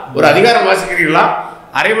வாசிக்கிறீர்களா, ஒரு அதிகாரம் வாசிக்கிறீர்களா,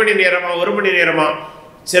 அரை மணி நேரமா, 1 மணி நேரமா?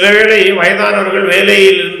 சில வேளை வயதானவர்கள்,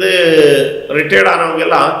 வேலையிலிருந்து ரிட்டையர்ட் ஆனவங்க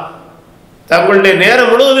எல்லாம் தங்களுடைய நேரம்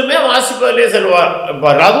முழுவதுமே வாசிப்பதிலே செல்வார்.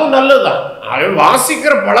 அதுவும் நல்லதுதான்.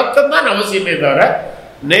 வாசிக்கிற பழக்கம் தான் அவசியமே தவிர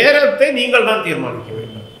நேரத்தை நீங்கள் தான் தீர்மானிக்க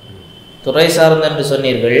வேண்டும். துறை சார்ந்த என்று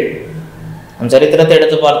சொன்னீர்கள். சரித்திரத்தை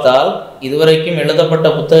எடுத்து பார்த்தால் இதுவரைக்கும் எழுதப்பட்ட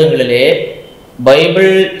புத்தகங்களிலே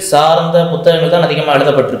பைபிள் சார்ந்த புத்தகங்கள் தான் அதிகமாக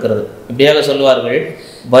எழுதப்பட்டிருக்கிறது. இப்படியாக சொல்லுவார்கள்,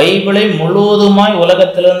 பைபிளை முழுவதுமாய்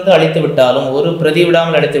உலகத்திலிருந்து அழித்து விட்டாலும், ஒரு பிரதி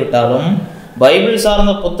விடாமல் அழித்து விட்டாலும், பைபிள்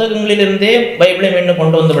சார்ந்த புத்தகங்களிலிருந்தே பைபிளை மீண்டும்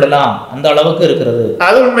கொண்டு வந்து விடலாம், அந்த அளவுக்கு இருக்கிறது.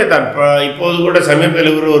 அது உண்மைதான். இப்போது கூட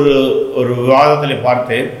சமீபத்தில் ஒரு விவாதத்தில்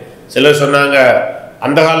பார்த்தேன். சிலர் சொன்னாங்க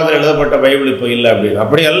அந்த காலத்தில் எழுதப்பட்ட பைபிள் இப்போ இல்லை அப்படின்னு.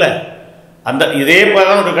 அப்படி அல்ல. இதே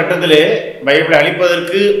போலதான் ஒரு கட்டத்திலே பைபிளை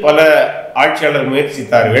அழிப்பதற்கு பல ஆட்சியாளர்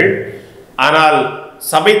முயற்சித்தார்கள். ஆனால்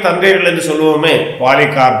சபை தந்தையர்கள் என்று சொல்லுவோமே,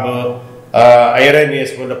 பாலிகார்பு,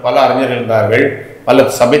 ஐரேனியஸ் போன்ற பல அறிஞர்கள் இருந்தார்கள், பல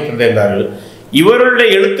சபை தந்தை இருந்தார்கள். இவருடைய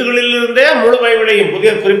எழுத்துக்களிலிருந்தே முழு பைபிளையும்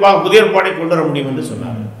குறிப்பாக புதிய ஏற்பாடை கொண்டு வர முடியும் என்று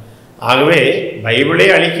சொன்னார்கள். ஆகவே பைபிளை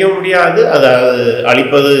அழிக்க முடியாது. அது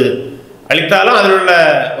அழித்தாலும் அதில் உள்ள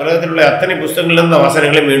உலகத்தில் உள்ள அத்தனை புஸ்தகங்களிலிருந்து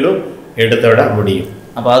வசனங்களை மீண்டும் எடுத்துவிட முடியும்.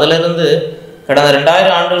 அப்போ அதிலிருந்து கடந்த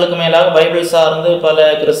 2000 ஆண்டுகளுக்கு மேலாக பைபிள் சார்ந்து பல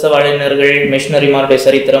கிறிஸ்தவ அறிஞர்கள், மிஷினரிமாருடைய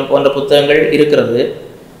சரித்திரம் போன்ற புத்தகங்கள் இருக்கிறது.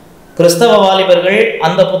 கிறிஸ்தவ வாலிபர்கள்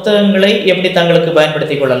அந்த புத்தகங்களை எப்படி தங்களுக்கு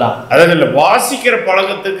பயன்படுத்திக் கொள்ளலாம்? அதாவது வாசிக்கிற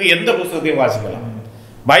பழக்கத்துக்கு எந்த புத்தகத்தையும் வாசிக்கலாம்.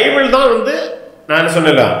 பைபிள் தான் நான்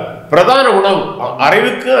சொன்னேன் பிரதான உணவு,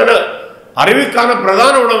 அறிவுக்கான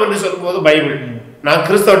பிரதான உணவு என்று சொல்லும்போது பைபிள். நான்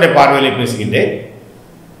கிறிஸ்தவனுடைய பார்வையிலே பேசுகின்றேன்.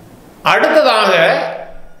 அடுத்ததாக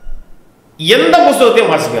எந்த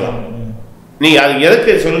புத்தகத்தையும் வாசிக்கலாம். நீங்க அது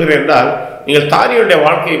எதுக்கு சொல்கிறேன் என்றால், நீங்கள் தானியலுடைய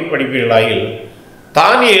வாழ்க்கையை படிப்பீர்களாயில்,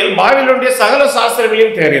 தானியேல் பாபிலோனுடைய சகல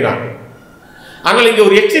சாஸ்திரங்களையும் தேறினான். ஆனால் இங்கே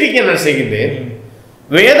ஒரு எச்சரிக்கை நான் செய்கின்றேன்.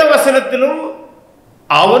 வேத வசனத்திலும்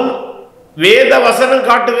அவன் வேத வசனம்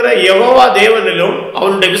காட்டுகிற யெகோவா தேவனிலும்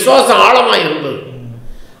அவனுடைய விசுவாசம் ஆழமாக இருந்தது.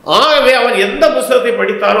 ஆகவே அவன் எந்த புத்தகத்தை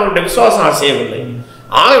படித்தாலும் அவனுடைய விசுவாசம் அசையவில்லை.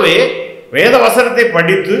 ஆகவே வேத வசனத்தை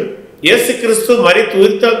படித்து இயேசு கிறிஸ்து மரித்து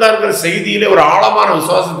உயிர்த்தெழுந்தார் செய்தியிலே ஒரு ஆழமான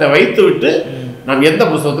விசுவாசத்தை வைத்து விட்டு நாம் எந்த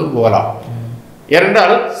புத்தகத்துக்கும் போகலாம்.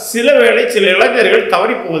 ஏனென்றால் சில இளைஞர்கள்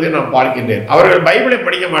தவறி போவதை நான் பார்க்கின்றேன். அவர்கள் பைபிளை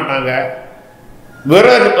படிக்க மாட்டாங்க. வேற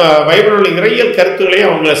பைபிள் உள்ள இறையியல் கருத்துக்களை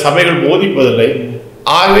அவங்களை சபைகள் போதிப்பதில்லை.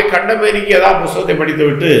 ஆகவே கண்டமேனிக்கு ஏதாவது புத்தகத்தை படித்து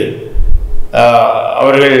விட்டு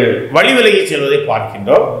அவர்கள் வழி விலகி செல்வதை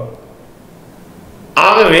பார்க்கின்றோம்.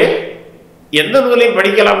 ஆகவே எந்த நூலையும்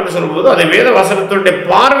படிக்கலாம் என்று சொல்லும்போது அதை வேத வசனத்தினுடைய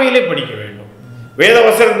பார்வையிலே படிக்க வேண்டும். வேத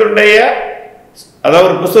வசனத்தினுடைய அதாவது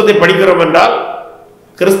ஒரு புத்தகத்தை படிக்கிறோம் என்றால்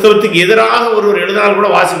கிறிஸ்தவத்துக்கு எதிராக ஒருவர் எழுதினால் கூட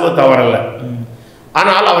வாசிப்பது தவறல்ல.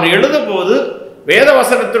 ஆனால் அவர் எழுதும் போது வேத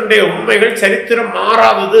வசனத்தினுடைய உண்மைகள் சரித்திரம்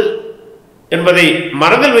மாறாதது என்பதை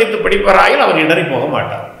மனதில் வைத்து படிப்பவராயில் அவர் இடறி போக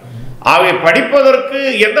மாட்டார். ஆகவே படிப்பதற்கு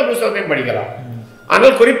எந்த புத்தகத்தையும் படிக்கலாம்.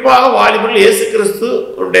 ஆனால் குறிப்பாக வாலிபர்கள் இயேசு கிறிஸ்து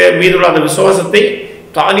மீதுள்ள அந்த விசுவாசத்தை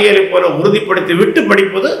தானியேலை போல உறுதிப்படுத்தி விட்டு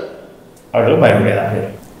படிப்பது அவர்கள் பயனுடையதாக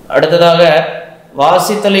இருக்கும். அடுத்ததாக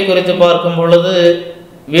வாசித்தலை குறித்து பார்க்கும் பொழுது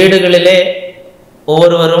வீடுகளிலே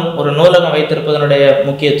ஒவ்வொருவரும் ஒரு நூலகம் வைத்திருப்பதனுடைய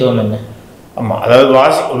முக்கியத்துவம் என்ன? ஆமாம், அதாவது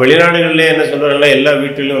வெளிநாடுகளிலே என்ன சொல்றாங்க, எல்லா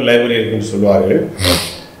வீட்டிலும் லைப்ரரி இருக்குன்னு சொல்லுவார்கள்.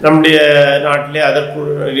 நம்முடைய நாட்டிலே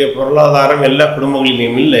அதற்குரிய பொருளாதாரம் எல்லா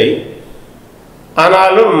குடும்பங்களிலும் இல்லை.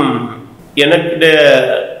 ஆனாலும் எனக்கு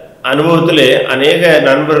அனுபவத்திலே அநேக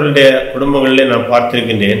நண்பர்களுடைய குடும்பங்களிலே நான்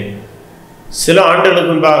பார்த்திருக்கின்றேன். சில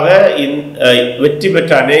ஆண்டுகளுக்கு முன்பாக வெற்றி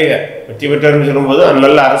பெற்றன்னு சொல்லும்போது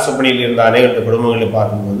நல்ல அரசு பணியில் இருந்த அநேக குடும்பங்களை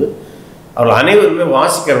பார்க்கும்போது அவர்கள் அனைவருமே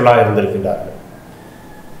வாசிக்கிறவர்களாக இருந்திருக்கின்றார்கள்.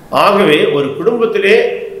 ஆகவே ஒரு குடும்பத்திலே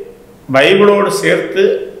பைபிளோடு சேர்த்து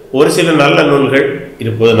ஒரு சில நல்ல நூல்கள்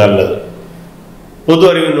இருப்பது நல்லது. பொது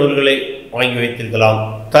அறிவு நூல்களை வாங்கி வைத்திருக்கலாம்.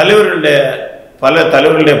 பல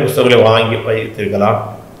தலைவர்களுடைய புத்தகங்களை வாங்கி வைத்திருக்கலாம்.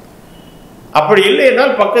 அப்படி இல்லை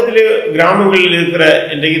என்றால் பக்கத்திலே கிராமங்களில் இருக்கிற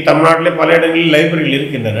இன்றைக்கு தமிழ்நாட்டிலே பல இடங்களில் லைப்ரரிகள்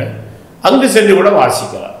இருக்கின்றன, அங்கு சென்று கூட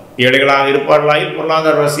வாசிக்கலாம். ஏழைகளாக இருப்பார்களாயில்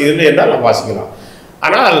பொருளாதார வசதி இல்லை என்றால் வாசிக்கலாம்.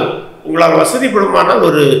 ஆனால் உங்களால் வசதிப்படுமானால்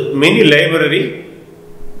ஒரு மினி லைப்ரரி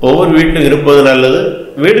ஒவ்வொரு வீட்டிலும் இருப்பது நல்லது.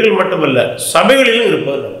 வீடுகள் மட்டுமல்ல, சபைகளிலும்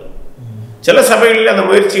இருப்பது நல்லது. சில சபைகளில் அந்த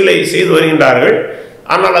முயற்சிகளை செய்து வருகின்றார்கள்.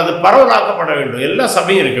 ஆனால் அது பரவலாக்கப்பட வேண்டும். எல்லா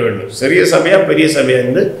சபையும் இருக்க வேண்டும். சிறிய சபையா பெரிய சபையா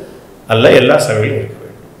என்று அல்ல, எல்லா சபையிலும் இருக்க வேண்டும்.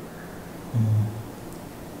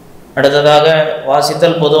 அடுத்ததாக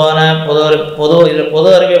வாசித்தல் பொதுவான பொது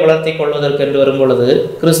அறிவை வளர்த்தி கொள்வதற்கு என்று வரும் பொழுது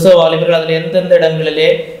கிறிஸ்தவ வாலிபர்கள் அதில் எந்தெந்த இடங்களிலே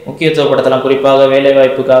முக்கியத்துவப்படுத்தலாம்? குறிப்பாக வேலை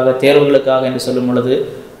வாய்ப்புக்காக, தேர்வுகளுக்காக என்று சொல்லும் பொழுது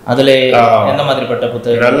அதில் எந்த மாதிரிப்பட்ட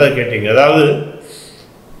புத்தகம்? நல்லா கேட்டீங்க. அதாவது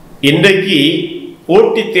இன்றைக்கு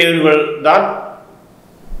போட்டித் தேர்வுகள் தான்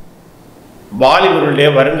வாலிபர்களுடைய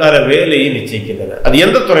வருங்கால வேலையை நிச்சயிக்கின்றன. அது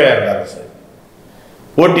எந்த துறையாக இருந்தாலும் சரி.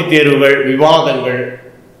 போட்டித் தேர்வுகள், விவாதங்கள்,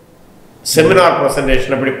 செமினார்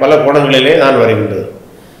ப்ரெசன்டேஷன், அப்படி பல கோணங்களிலே நான் வருகின்றது.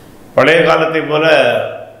 பழைய காலத்தை போல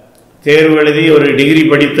தேர்வு எழுதி ஒரு டிகிரி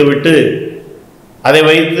படித்து விட்டு அதை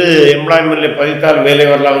வைத்து எம்ப்ளாய்மெண்ட்டில் பதித்தால் வேலை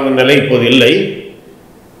வரலாம் என்ற நிலை இப்போது இல்லை.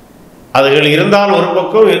 அதுகள் இருந்தால் ஒரு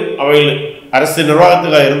பக்கம் அவைகள் அரசு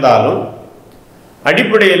நிர்வாகத்துக்காக இருந்தாலும்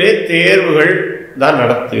அடிப்படையிலே தேர்வுகள் தான்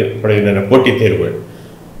நடத்தப்படுகின்றன, போட்டித் தேர்வுகள்.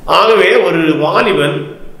 ஆகவே ஒரு வாலிபன்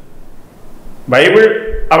பைபிள்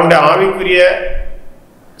அவனுடைய ஆவிக்குரிய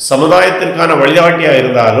சமுதாயத்திற்கான வழிகாட்டியாக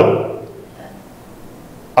இருந்தாலும்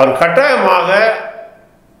அவர் கட்டாயமாக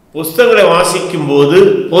புஸ்தகங்களை வாசிக்கும் போது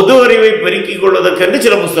பொது அறிவை பெருக்கிக் கொள்வதற்கென்று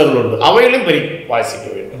சில புஸ்தகங்கள் உண்டு. அவைகளையும் வாசிக்க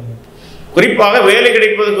வேண்டும். குறிப்பாக வேலை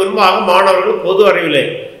கிடைப்பதற்கு முன்பாக மாணவர்கள் பொது அறிவிலே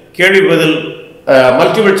கேள்வி பதில்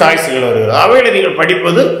மல்டிபிள் சாய்ஸ்கள் வருகிறது. அவைகளை நீங்கள்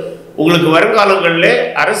படிப்பது உங்களுக்கு வருங்காலங்களிலே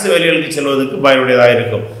அரசு வேலைகளுக்கு செல்வதற்கு பயனுடையதாக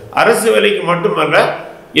இருக்கும். அரசு வேலைக்கு மட்டுமல்ல,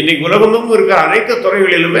 இன்றைக்கு உலகமும் இருக்கிற அனைத்து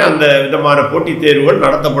துறைகளிலுமே அந்த விதமான போட்டித் தேர்வுகள்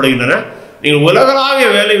நடத்தப்படுகின்றன. நீங்கள் உலகளாவிய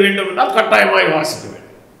வேலை வேண்டும் என்றால் கட்டாயமாய் வாசிக்க வேண்டும்.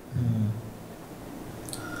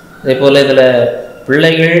 அதே போல இதில்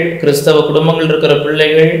பிள்ளைகள், கிறிஸ்தவ குடும்பங்கள் இருக்கிற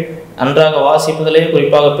பிள்ளைகள் நன்றாக வாசிப்பதிலே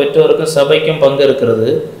குறிப்பாக பெற்றோருக்கும் சபைக்கும் பங்கு இருக்கிறது.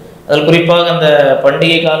 அதில் குறிப்பாக அந்த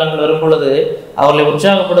பண்டிகை காலங்கள் வரும் பொழுது அவர்களை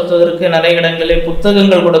உற்சாகப்படுத்துவதற்கு நிறைய இடங்களில்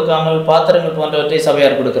புத்தகங்கள் கொடுக்காமல் பாத்திரங்கள் போன்றவற்றை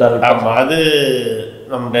சபையார் கொடுக்கிறார்கள். ஆமாம், அது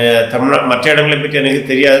நம்முடைய மற்ற இடங்களை பற்றி எனக்கு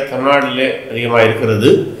தெரியாது. தமிழ்நாட்டிலே அதிகமாக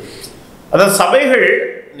இருக்கிறது. அதாவது சபைகள்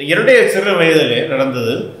என்னுடைய சிறு வயதிலே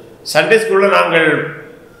நடந்தது. சண்டே ஸ்கூலில் நாங்கள்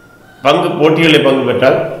போட்டிகளில் பங்கு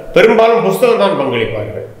பெற்றால் பெரும்பாலும் புஸ்தகம் தான்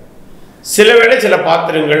பங்களிப்பார்கள். சில வேளை சில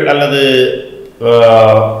பாத்திரங்கள் அல்லது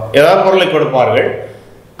ஏதாவது பொருளை கொடுப்பார்கள்.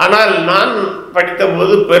 ஆனால் நான் படித்த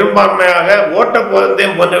போது பெரும்பான்மையாக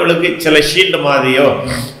ஓட்டப்பந்தயம் போன்றவர்களுக்கு சில ஷீல்டு மாதிரியோ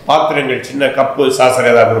பாத்திரங்கள், சின்ன கப்பு, சாசர்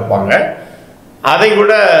ஏதாவது கொடுப்பாங்க. அதை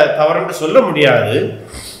கூட தவறுன்னு சொல்ல முடியாது.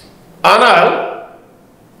 ஆனால்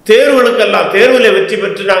தேர்வில் வெற்றி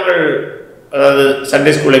பெற்று நாங்கள், அதாவது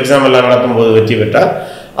சண்டே ஸ்கூல் எக்ஸாம் எல்லாம் நடத்தும் போது வெற்றி பெற்றால்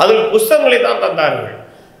அதில் புஸ்தகங்களை தான் தந்தார்கள்.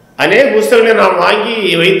 அநேக புஸ்தகங்களை நான் வாங்கி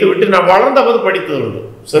வைத்து விட்டு நான் வளர்ந்த போது படித்தது உண்டு.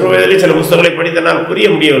 சிறு வயதிலே சில புஸ்தகங்களை படித்த நான் புரிய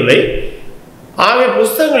முடியவில்லை. ஆகவே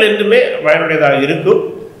புஸ்தகங்கள் என்றுமே பயனுடையதாக இருக்கும்.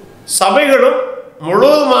 சபைகளும்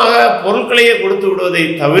முழுவதுமாக பொருட்களையே கொடுத்து விடுவதை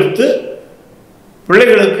தவிர்த்து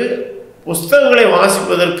பிள்ளைகளுக்கு புஸ்தகங்களை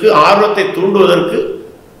வாசிப்பதற்கு ஆர்வத்தை தூண்டுவதற்கு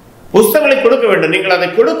புஸ்தகங்களை கொடுக்க வேண்டும். நீங்கள் அதை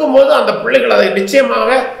கொடுக்கும் போது அந்த பிள்ளைகள் அதை நிச்சயமாக,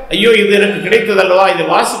 ஐயோ இது எனக்கு கிடைத்ததல்லவா, இதை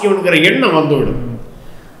வாசிக்க வேண்டுங்கிற எண்ணம் வந்துவிடும்.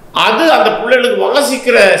 அது அந்த பிள்ளைகளுக்கு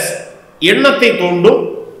வாசிக்கிற எண்ணத்தை தூண்டும்,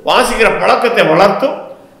 வாசிக்கிற பழக்கத்தை வளர்த்தும்.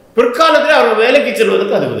 பிற்காலத்தில் அவர் வேலைக்கு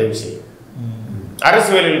செல்வதற்கு அது உதவி செய்யும். அரசு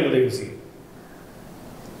வேலைகளுக்கு உதவி செய்யும்.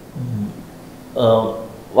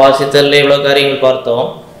 வாசித்தல் இவ்வளவு காரியங்கள் பார்த்தோம்.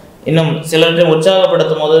 இன்னும் சிலரையும்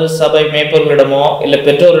உற்சாகப்படுத்தும் போது சபை மேய்ப்பர்களிடமோ இல்லை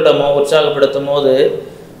பெற்றோரிடமோ உற்சாகப்படுத்தும் போது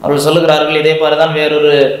அவர்கள் சொல்லுகிறார்கள், இதே மாதிரிதான்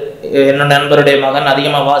வேறொரு என்னோட நண்பருடைய மகன்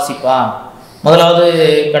அதிகமாக வாசிப்பான். முதலாவது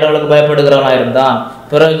கடவுளுக்கு பயப்படுகிறவனாக இருந்தான்,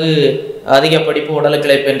 பிறகு அதிக படிப்பு உடலுக்கு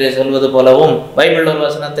இளைப்பு என்று சொல்வது போலவும் பைபிள் ஒரு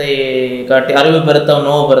வசனத்தை காட்டி அறிவு பெருத்தவன்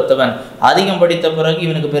நோவு பெருத்தவன், அதிகம் படித்த பிறகு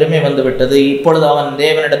இவனுக்கு பெருமை வந்து விட்டது, இப்பொழுது அவன்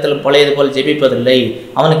தேவனிடத்தில் பழையது போல் ஜெபிப்பதில்லை,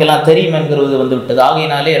 அவனுக்கெல்லாம் தெரியும் என்கிறது வந்து விட்டது,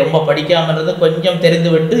 ஆகையினாலே ரொம்ப படிக்காமன்றது கொஞ்சம்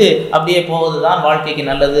தெரிந்துவிட்டு அப்படியே போவதுதான் வாழ்க்கைக்கு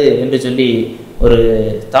நல்லது என்று சொல்லி ஒரு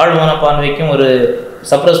தாழ்வான பான்மைக்கும் ஒரு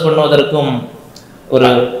சப்ரஸ் பண்ணுவதற்கும் ஒரு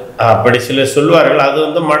அப்படி சிலர் சொல்வார்கள்.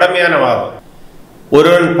 அது மடமையான வாதம்.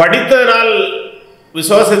 ஒருவன் படித்ததனால்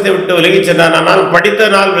விசுவாசத்தை விட்டு விலகி சென்றான், ஆனால்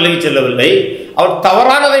படித்ததனால் விலகி செல்லவில்லை, அவன்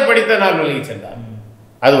தவறானதை படித்ததனால் விலகி சென்றான்.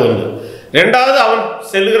 அது ஒன்று. இரண்டாவது, அவன்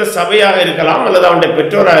செல்லுகிற சபையாக இருக்கலாம் அல்லது அவனுடைய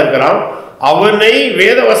பெற்றோராக இருக்கலாம், அவனை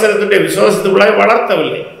வேத வசனத்துடைய விசுவாசத்துக்குள்ளாக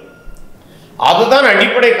வளர்த்தவில்லை. அதுதான்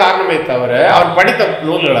அடிப்படை காரணமே தவிர அவன் படித்த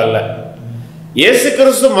நூல்கள் அல்ல. இயேசு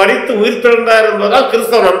கிறிஸ்து மரித்து உயிர் தெழுந்தார் என்பதால்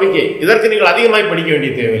கிறிஸ்தவ நம்பிக்கை. இதற்கு நீங்கள் அதிகமாய் படிக்க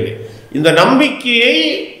வேண்டிய தேவையில்லை. இந்த நம்பிக்கையை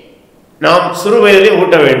நாம் சிறு வயதிலே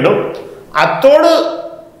ஊட்ட வேண்டும். அத்தோடு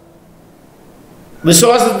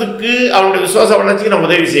விசுவாசத்துக்கு, அவனுடைய விசுவாச வளர்ச்சிக்கு நாம்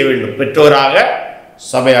உதவி செய்ய வேண்டும். பெற்றோராக,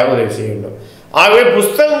 சபையாக உதவி செய்ய வேண்டும். ஆகவே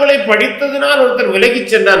புஸ்தகங்களை படித்ததினால் ஒருத்தர் விலகி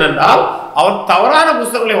சென்றான் என்றால் அவன் தவறான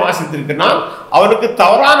புஸ்தகங்களை வாசித்திருக்கிறான், அவனுக்கு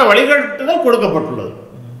தவறான வழிகாட்டுதல் கொடுக்கப்பட்டுள்ளது.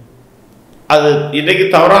 அது இன்றைக்கு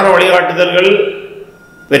தவறான வழிகாட்டுதல்கள்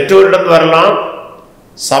பெற்றோரிடம் வரலாம்,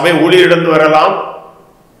 சபை ஊழியரிடம் வரலாம்,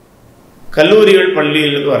 கல்லூரிகள்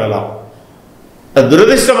பள்ளியிலிருந்து வரலாம். அது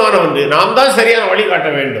துரதிர்ஷ்டமான ஒன்று. நாம் தான் சரியான வழிகாட்ட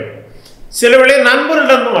வேண்டும். சில வேளை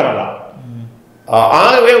நண்பரிடம் வரலாம்.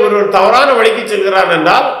 ஆகவே ஒருவர் தவறான வழிக்கு செல்கிறான்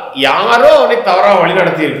என்றால் யாரோ அவனை தவறாக வழி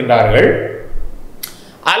நடத்தி இருக்கின்றார்கள்,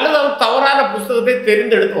 அல்லது அவன் தவறான புஸ்தகத்தை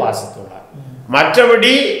தெரிந்தெடுத்து வாசித்துள்ளார்.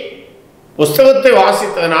 மற்றபடி புஸ்தகத்தை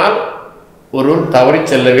வாசித்ததனால் ஒருவன் தவறி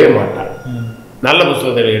செல்லவே மாட்டார், நல்ல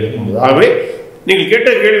புஸ்தகத்தை எடுக்கும்போது. ஆகவே நீங்கள் கேட்ட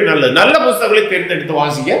கேள்வி நல்லது. நல்ல புஸ்தகங்களை தேர்ந்தெடுத்து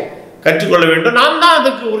வாசிக்க கற்றுக்கொள்ள வேண்டும். நாம் தான்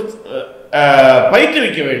அதுக்கு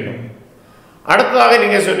பயிற்றுவிக்க வேண்டும். அடுத்ததாக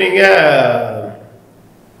நீங்க சொன்னீங்க,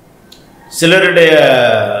 சிலருடைய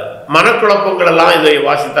மனக்குழப்பங்கள் எல்லாம் இதை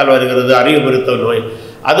வாசித்தால் வருகிறது, அறிவு பெருத்த நோய்.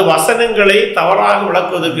 அது வசனங்களை தவறாக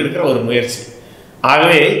விளக்குவதற்கு இருக்கிற ஒரு முயற்சி.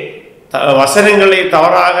 ஆகவே வசனங்களை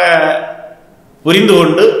தவறாக புரிந்து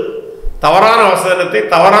கொண்டு தவறான வசனத்தை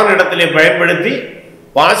தவறான இடத்திலே பயன்படுத்தி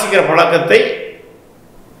வாசிக்கிற பழக்கத்தை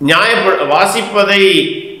வாசிப்பதை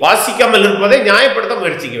வாசிக்காமல் இருப்பதை நியாயப்படுத்த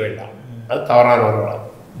முயற்சிக்க வேண்டாம். அது தவறான ஒரு வளம்.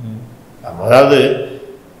 அதாவது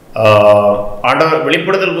ஆண்டவர்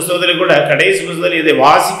வெளிப்படுத்தல் புஸ்தகத்திலே கூட கடைசி புஸ்தகத்தில் இதை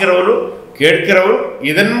வாசிக்கிறவனும் கேட்கிறவனும்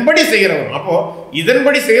இதன்படி செய்கிறவனும். அப்போ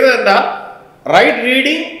இதன்படி செய்கிறது என்றால் right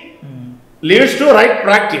reading leads to right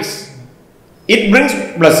practice. It brings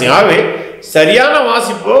blessing. ஆகவே சரியான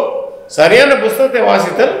வாசிப்போ, சரியான புஸ்தகத்தை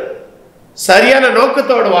வாசித்தல், சரியான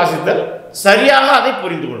நோக்கத்தோடு வாசித்தல், சரியாக அதை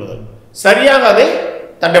புரிந்து கொள்ளுதல், சரியாக அதை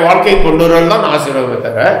தன்னுடைய வாழ்க்கையை கொண்டு வருவது தான் ஆசீர்வாதமே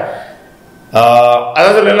தவிர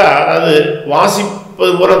அதாவது சொல்லல. அதாவது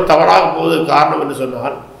வாசிப்பது மூலம் தவறாக போவதற்கு காரணம் என்று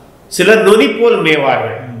சொன்னால், சிலர் நுனிப்போல்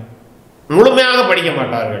மேய்வார்கள், முழுமையாக படிக்க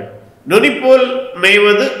மாட்டார்கள். நுனிப்போல்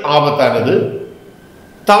மேய்வது ஆபத்தானது,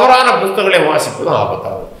 தவறான புத்தகங்களை வாசிப்பதும்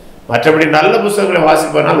ஆபத்தானது. மற்றபடி நல்ல புத்தகங்களை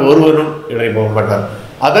வாசிப்பதனால் ஒருவரும் இடை போக மாட்டார்.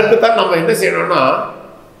 அதற்குத்தான் நம்ம என்ன செய்யணும்னா,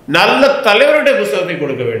 நல்ல தலைவருடைய புத்தகத்தை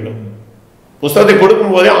கொடுக்க வேண்டும். புத்தகத்தை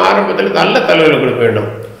கொடுக்கும் போதே ஆரம்பத்தில் நல்ல தலைவர்களை கொடுக்க வேண்டும்.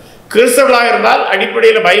 கிறிஸ்தவர்களாக இருந்தால்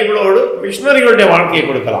அடிப்படையில் பைபிளோடு மிஷினரிகளுடைய வாழ்க்கையை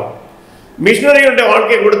கொடுக்கலாம். மிஷினரிகளுடைய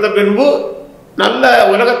வாழ்க்கையை கொடுத்த பின்பு நல்ல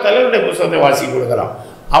உலக தலைவருடைய புத்தகத்தை வாசிக்க கொடுக்கலாம்.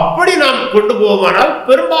 அப்படி நாம் கொண்டு போவோமானால்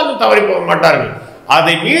பெரும்பாலும் தவறி போக மாட்டார்கள்.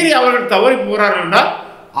 அதை மீறி அவர்கள் தவறி போகிறார்கள் என்றால்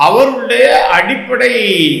அவர்களுடைய அடிப்படை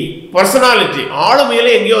பர்சனாலிட்டி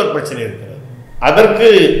ஆளுமையில எங்கேயோ ஒரு பிரச்சனை இருக்கிறது. அதற்கு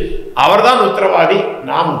அவர்தான் உத்தரவாதி,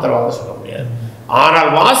 நாம் உத்தரவாதம் சொல்ல முடியாது. ஆனால்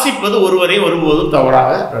வாசிப்பது ஒருவரை ஒருபோதும்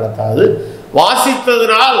தவறாக நடத்தாது.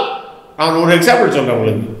 வாசித்ததுனால் நான் ஒரு எக்ஸாம்பிள் சொல்றேன்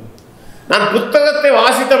உங்களுக்கு. நான் புத்தகத்தை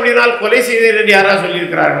வாசித்த அப்படினால் கொலை செய்தேன் என்று யாராவது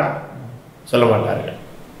சொல்லியிருக்கிறார்களா? சொல்ல மாட்டார்கள்.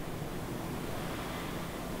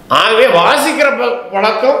 ஆகவே வாசிக்கிற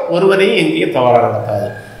பழக்கம் ஒருவனையும் எங்கேயும் தவறாக நடத்தாது.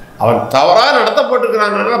 அவன் தவறாக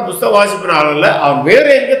நடத்தப்பட்டிருக்கிறான் புத்தக வாசிப்பினால் அல்ல, அவன் வேறு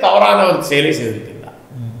எங்கே தவறான ஒரு செயலை செய்திருக்கிறான்.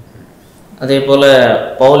 அதே போல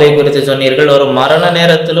பவுலை குறித்து சொன்னீர்கள், ஒரு மரண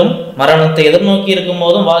நேரத்திலும் மரணத்தை எதிர்நோக்கி இருக்கும்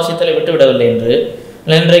போதும் வாசித்தலை விட்டுவிடவில்லை என்று.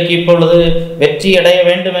 இன்றைக்கு இப்பொழுது வெற்றி அடைய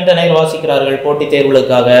வேண்டும் என்று அனைவரும் வாசிக்கிறார்கள். போட்டித்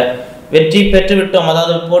தேர்வுகளுக்காக வெற்றி பெற்று விட்டோம்,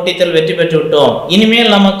 அதாவது போட்டித் தேர்வு வெற்றி பெற்று விட்டோம்,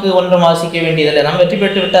 இனிமேல் நமக்கு ஒன்றும் வாசிக்க வேண்டியதில்லை, நம்ம வெற்றி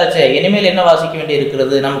பெற்று விட்டாச்சே, இனிமேல் என்ன வாசிக்க வேண்டி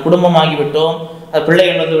இருக்கிறது, நம்ம குடும்பமாகி விட்டோம்,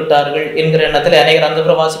 பிள்ளைகள் வந்து விட்டார்கள் என்கிற எண்ணத்தில் அனைவரும் அந்த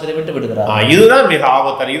பிறகு வாசிப்பதை விட்டு விடுகிறார். இதுதான் மிக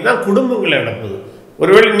ஆபத்தான. இதுதான் குடும்பங்கள் நடப்பது.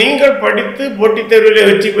 ஒருவேளை நீங்கள் படித்து போட்டித் தேர்வில்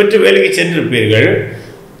வெற்றி பெற்று வேலைக்கு சென்றிருப்பீர்கள்,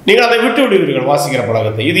 நீங்கள் அதை விட்டு விடுவீர்கள் வாசிக்கிற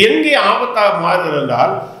பழக்கத்தை. இது எங்கே ஆபத்தாக மாறுகிறது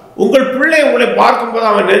என்றால், உங்கள் பிள்ளை உங்களை பார்க்கும்போது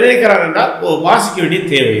அவன் நினைக்கிறான் என்றால் வாசிக்க வேண்டிய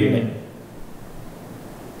தேவையில்லை.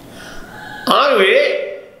 ஆகவே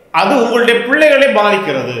அது உங்களுடைய பிள்ளைகளை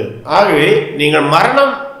பாதிக்கிறது. ஆகவே நீங்கள்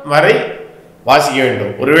மரணம் வரை வாசிக்க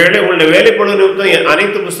வேண்டும். ஒருவேளை உங்களுடைய வேலை பொழுது நிமித்தம்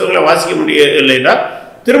அனைத்து புத்தகங்களை வாசிக்க முடியவில்லை என்றால்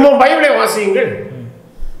திரும்பவும் பைபிளை வாசியுங்கள்.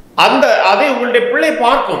 அதை உங்களுடைய பிள்ளை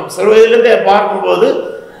பார்க்கும். சிறு வயதிலிருந்தே பார்க்கும்போது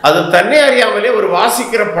அது தன்னை அறியாமலே ஒரு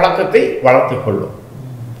வாசிக்கிற பழக்கத்தை வளர்த்துக் கொள்ளும்.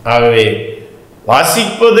 ஆகவே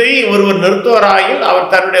வாசிப்பதை ஒருவர் நிறுத்துவராயில்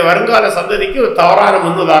அவர் தன்னுடைய வருங்கால சந்ததிக்கு ஒரு தவறான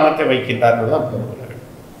முன்னுதாரணத்தை வைக்கின்றார்.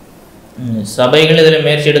 சபைகள் இதில்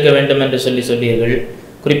முயற்சி எடுக்க வேண்டும் என்று சொல்லீர்கள்.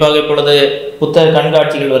 குறிப்பாக இப்பொழுது புத்தக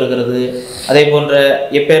கண்காட்சிகள் வருகிறது. அதே போன்ற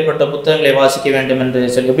எப்பேற்பட்ட புத்தகங்களை வாசிக்க வேண்டும் என்று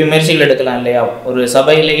சொல்லி எப்படி முயற்சிகள் எடுக்கலாம் இல்லையா? ஒரு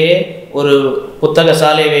சபையிலேயே ஒரு புத்தக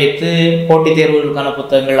சாலை வைத்து போட்டித் தேர்வுகளுக்கான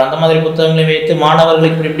புத்தகங்கள், அந்த மாதிரி புத்தகங்களை வைத்து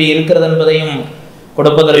மாணவர்களுக்கு இப்படி இருக்கிறது என்பதையும்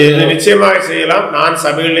கொடுப்பதற்கு நிச்சயமாக செய்யலாம். நான்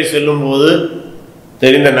சபைகளில் செல்லும் போது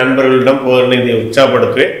தெரிந்த நண்பர்களிடம் போதை இதை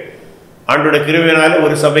உற்சாகப்படுத்துவேன். ஆண்டோட கிருபையினால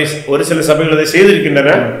ஒரு சில சபைகள் அதை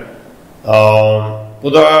செய்திருக்கின்றன.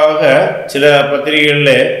 பொதுவாக சில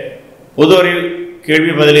பத்திரிகைகளில் பொது அறிவு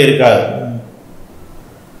கேள்வி பதிலே இருக்காது.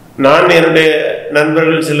 நான் என்னுடைய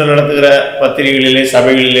நண்பர்கள் சிலர் நடத்துகிற பத்திரிகைகளிலே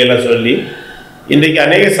சபைகளிலே எல்லாம் சொல்லி இன்றைக்கு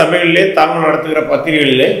அநேக சபைகளிலே தாங்கள் நடத்துகிற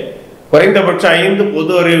பத்திரிகைகளிலே குறைந்தபட்சம் 5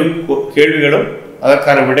 பொது அறிவு கேள்விகளும்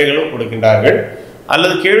அதற்கான விடைகளும் கொடுக்கின்றார்கள்.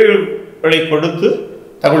 அல்லது கேள்விகளை கொடுத்து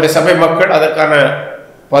தங்களுடைய சபை மக்கள் அதற்கான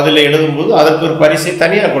பதிலை எழுதும்போது அதற்கு ஒரு பரிசை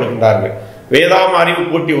தனியாக கொடுக்கின்றார்கள். வேதாம அறிவு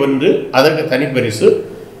போட்டி 1, அதற்கு தனி பரிசு,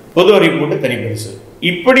 பொது அறிவு போட்டி தனி பரிசு.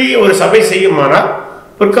 இப்படி ஒரு சபை செய்யுமானால்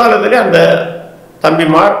பிற்காலத்திலே அந்த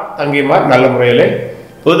தம்பிமார் தங்கிமார் நல்ல முறையில்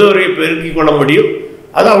பொது அறிவை பெருக்கிக் கொள்ள முடியும்.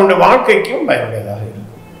 அது அவனுடைய வாழ்க்கைக்கும் பயனுடையதாக இருக்கும்.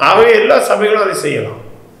 ஆகவே எல்லா சபைகளும் அதை செய்யலாம்.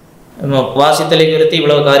 வாசித்தலை குறித்து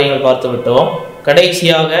இவ்வளவு காரியங்கள் பார்த்து விட்டோம்.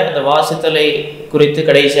 கடைசியாக இந்த வாசித்தலை குறித்து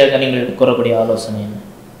கடைசியாக நீங்கள் கூறக்கூடிய ஆலோசனை என்ன?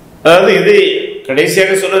 அதாவது இது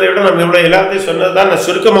கடைசியாக சொன்னதை விட நம்ம இவ்வளோ எல்லாத்தையும் சொன்னது தான் நான்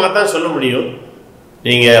சுருக்கமாக தான் சொல்ல முடியும்.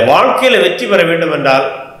 நீங்கள் வாழ்க்கையில் வெற்றி பெற வேண்டும் என்றால்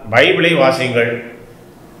பைபிளை வாசியுங்கள்,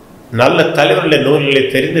 நல்ல தலைவர்களுடைய நூல்களை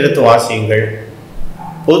தெரிந்தெடுத்து வாசியுங்கள்,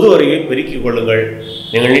 பொது அறிவை பெருக்கிக் கொள்ளுங்கள்.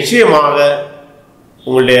 நீங்கள் நிச்சயமாக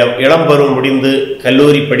உங்களுடைய இளம்பருவம் முடிந்து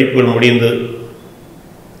கல்லூரி படிப்புகள் முடிந்து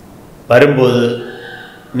வரும்போது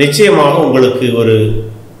நிச்சயமாக உங்களுக்கு ஒரு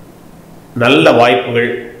நல்ல வாய்ப்புகள்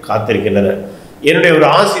காத்திருக்கின்றன. என்னுடைய ஒரு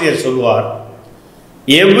ஆசிரியர் சொல்வார்,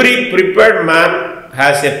 every prepared man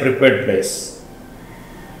has a prepared place.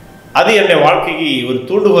 அது என்னுடைய வாழ்க்கைக்கு ஒரு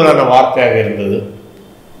தூண்டுகோலான வார்த்தையாக இருந்தது.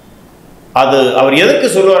 அது அவர் எதற்கு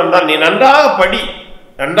சொல்லுவார் என்றால், நீ நன்றாக படி,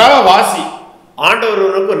 நன்றாக வாசி, ஆண்டவர்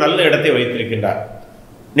உனக்கு நல்ல இடத்தை வைத்திருக்கின்றார்.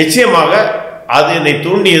 நிச்சயமாக அது என்னை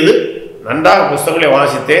தூண்டியது. நன்றாக புஸ்தகங்களை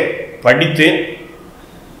வாசித்தேன், படித்தேன்.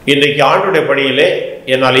 இன்றைக்கு ஆண்டுடைய பணியிலே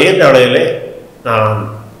என்னால் ஏந்த அளவிலே நான்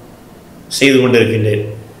செய்து கொண்டிருக்கின்றேன்.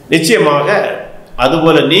 நிச்சயமாக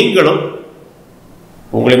அதுபோல நீங்களும்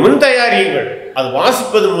உங்களை முன் தயாரியுங்கள். அது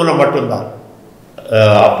வாசிப்பது மூலம் மட்டும்தான்.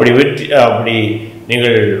 அப்படி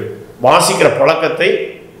நீங்கள் வாசிக்கிற பழக்கத்தை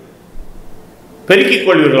பெருக்கிக்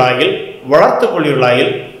கொள்வீர்களாயில், வளர்த்துக்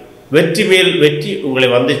கொள்வீர்களாயில், வெற்றி மேல் வெற்றி உங்களை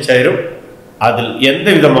வந்து சேரும். அதில் எந்த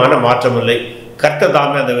விதமான மாற்றம் இல்லை. கர்த்தர்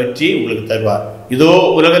தாமே அந்த வெற்றியை உங்களுக்கு தருவார். இதோ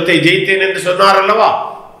உலகத்தை ஜெயித்தேன் என்று சொன்னார் அல்லவா,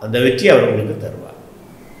 அந்த வெற்றி அவர் உங்களுக்கு தருவார்.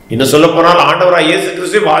 இன்னும் சொல்ல போனால் ஆண்டவராக இயேசு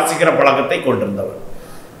கிறிஸ்து வாசிக்கிற பழக்கத்தை கொண்டிருந்தவர்.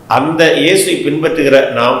 அந்த இயேசுவை பின்பற்றுகிற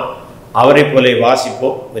நாம் அவரை போல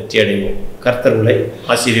வாசிப்போம், வெற்றி அடைவோம். கர்த்தர்களை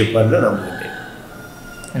ஆசீர்வதிப்பார் நம்புகிறேன்.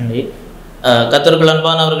 நன்றி. கர்த்தருக்குள்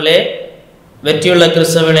அன்பானவர்களே, வெற்றியுள்ள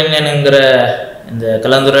கிறிஸ்தவன் என்கிற இந்த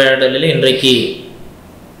கலந்துரையாடலில் இன்றைக்கு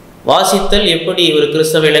வாசித்தல் எப்படி ஒரு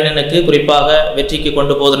கிறிஸ்தவ இளைஞனுக்கு குறிப்பாக வெற்றிக்கு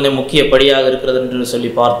கொண்டு போவதற்கு முக்கிய படியாக இருக்கிறது என்று சொல்லி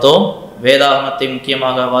பார்த்தோம். வேதாகமத்தை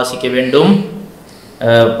முக்கியமாக வாசிக்க வேண்டும்.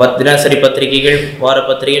 தினசரி பத்திரிகைகள், வார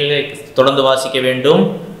பத்திரிகைகளை தொடர்ந்து வாசிக்க வேண்டும்.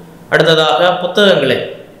 அடுத்ததாக புத்தகங்களை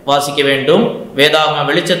வாசிக்க வேண்டும். வேதாகம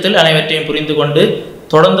வெளிச்சத்தில் அனைவற்றையும் புரிந்து கொண்டு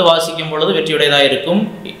தொடர்ந்து வாசிக்கும் பொழுது வெற்றியுடையதாக இருக்கும்.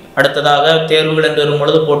 அடுத்ததாக தேர்வுகள் என்று வரும்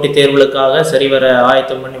பொழுது போட்டித் தேர்வுகளுக்காக சரிவர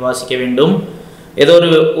ஆயத்தம் பண்ணி வாசிக்க வேண்டும். ஏதோ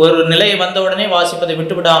ஒரு நிலை வந்தவுடனே வாசிப்பதை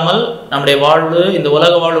விட்டுவிடாமல் நம்முடைய வாழ்வு, இந்த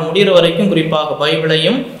உலக வாழ்வு முடிகிற வரைக்கும் குறிப்பாக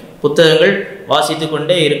பைபிளையும் புத்தகங்கள் வாசித்து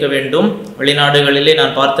கொண்டே இருக்க வேண்டும். வெளிநாடுகளிலே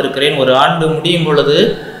நான் பார்த்திருக்கிறேன், ஒரு ஆண்டு முடியும் பொழுது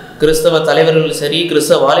கிறிஸ்தவ தலைவர்கள் சரி,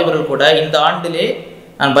 கிறிஸ்தவ வாலிபர்கள் கூட இந்த ஆண்டிலே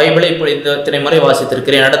நான் பைபிளை இப்போ இத்தனை முறை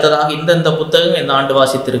வாசித்திருக்கிறேன், அடுத்ததாக இந்தந்த புத்தகங்கள் இந்த ஆண்டு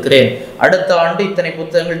வாசித்திருக்கிறேன், அடுத்த ஆண்டு இத்தனை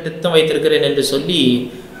புத்தகங்கள் திட்டம் வைத்திருக்கிறேன் என்று சொல்லி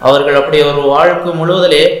அவர்கள் அப்படியே ஒரு வாழ்க்கை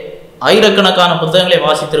முழுவதிலே ஆயிரக்கணக்கான புத்தகங்களை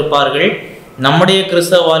வாசித்திருப்பார்கள். நம்முடைய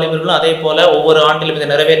கிறிஸ்தவ வாலிபர்களும் அதே போல ஒவ்வொரு ஆண்டிலும் இதை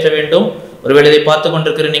நிறைவேற்ற வேண்டும். ஒருவேளை இதை பார்த்து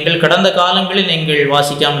கொண்டிருக்கிற நீங்கள் கடந்த காலங்களில் நீங்கள்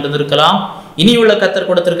வாசிக்காமல் இருந்திருக்கலாம். இனியுள்ள கர்த்தர்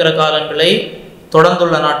கொடுத்திருக்கிற காலங்களை,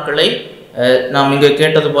 தொடர்ந்துள்ள நாட்களை நாம் இங்கு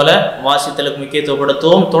கேட்டது போல வாசித்தலுக்கு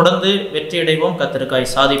முக்கியத்துவப்படுத்துவோம். தொடர்ந்து வெற்றியடைவோம்,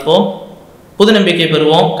 கர்த்தருக்காய் சாதிப்போம், புது நம்பிக்கை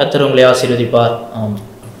பெறுவோம். கர்த்தர் உங்களை ஆசீர்வதிப்பார். ஆமாம்.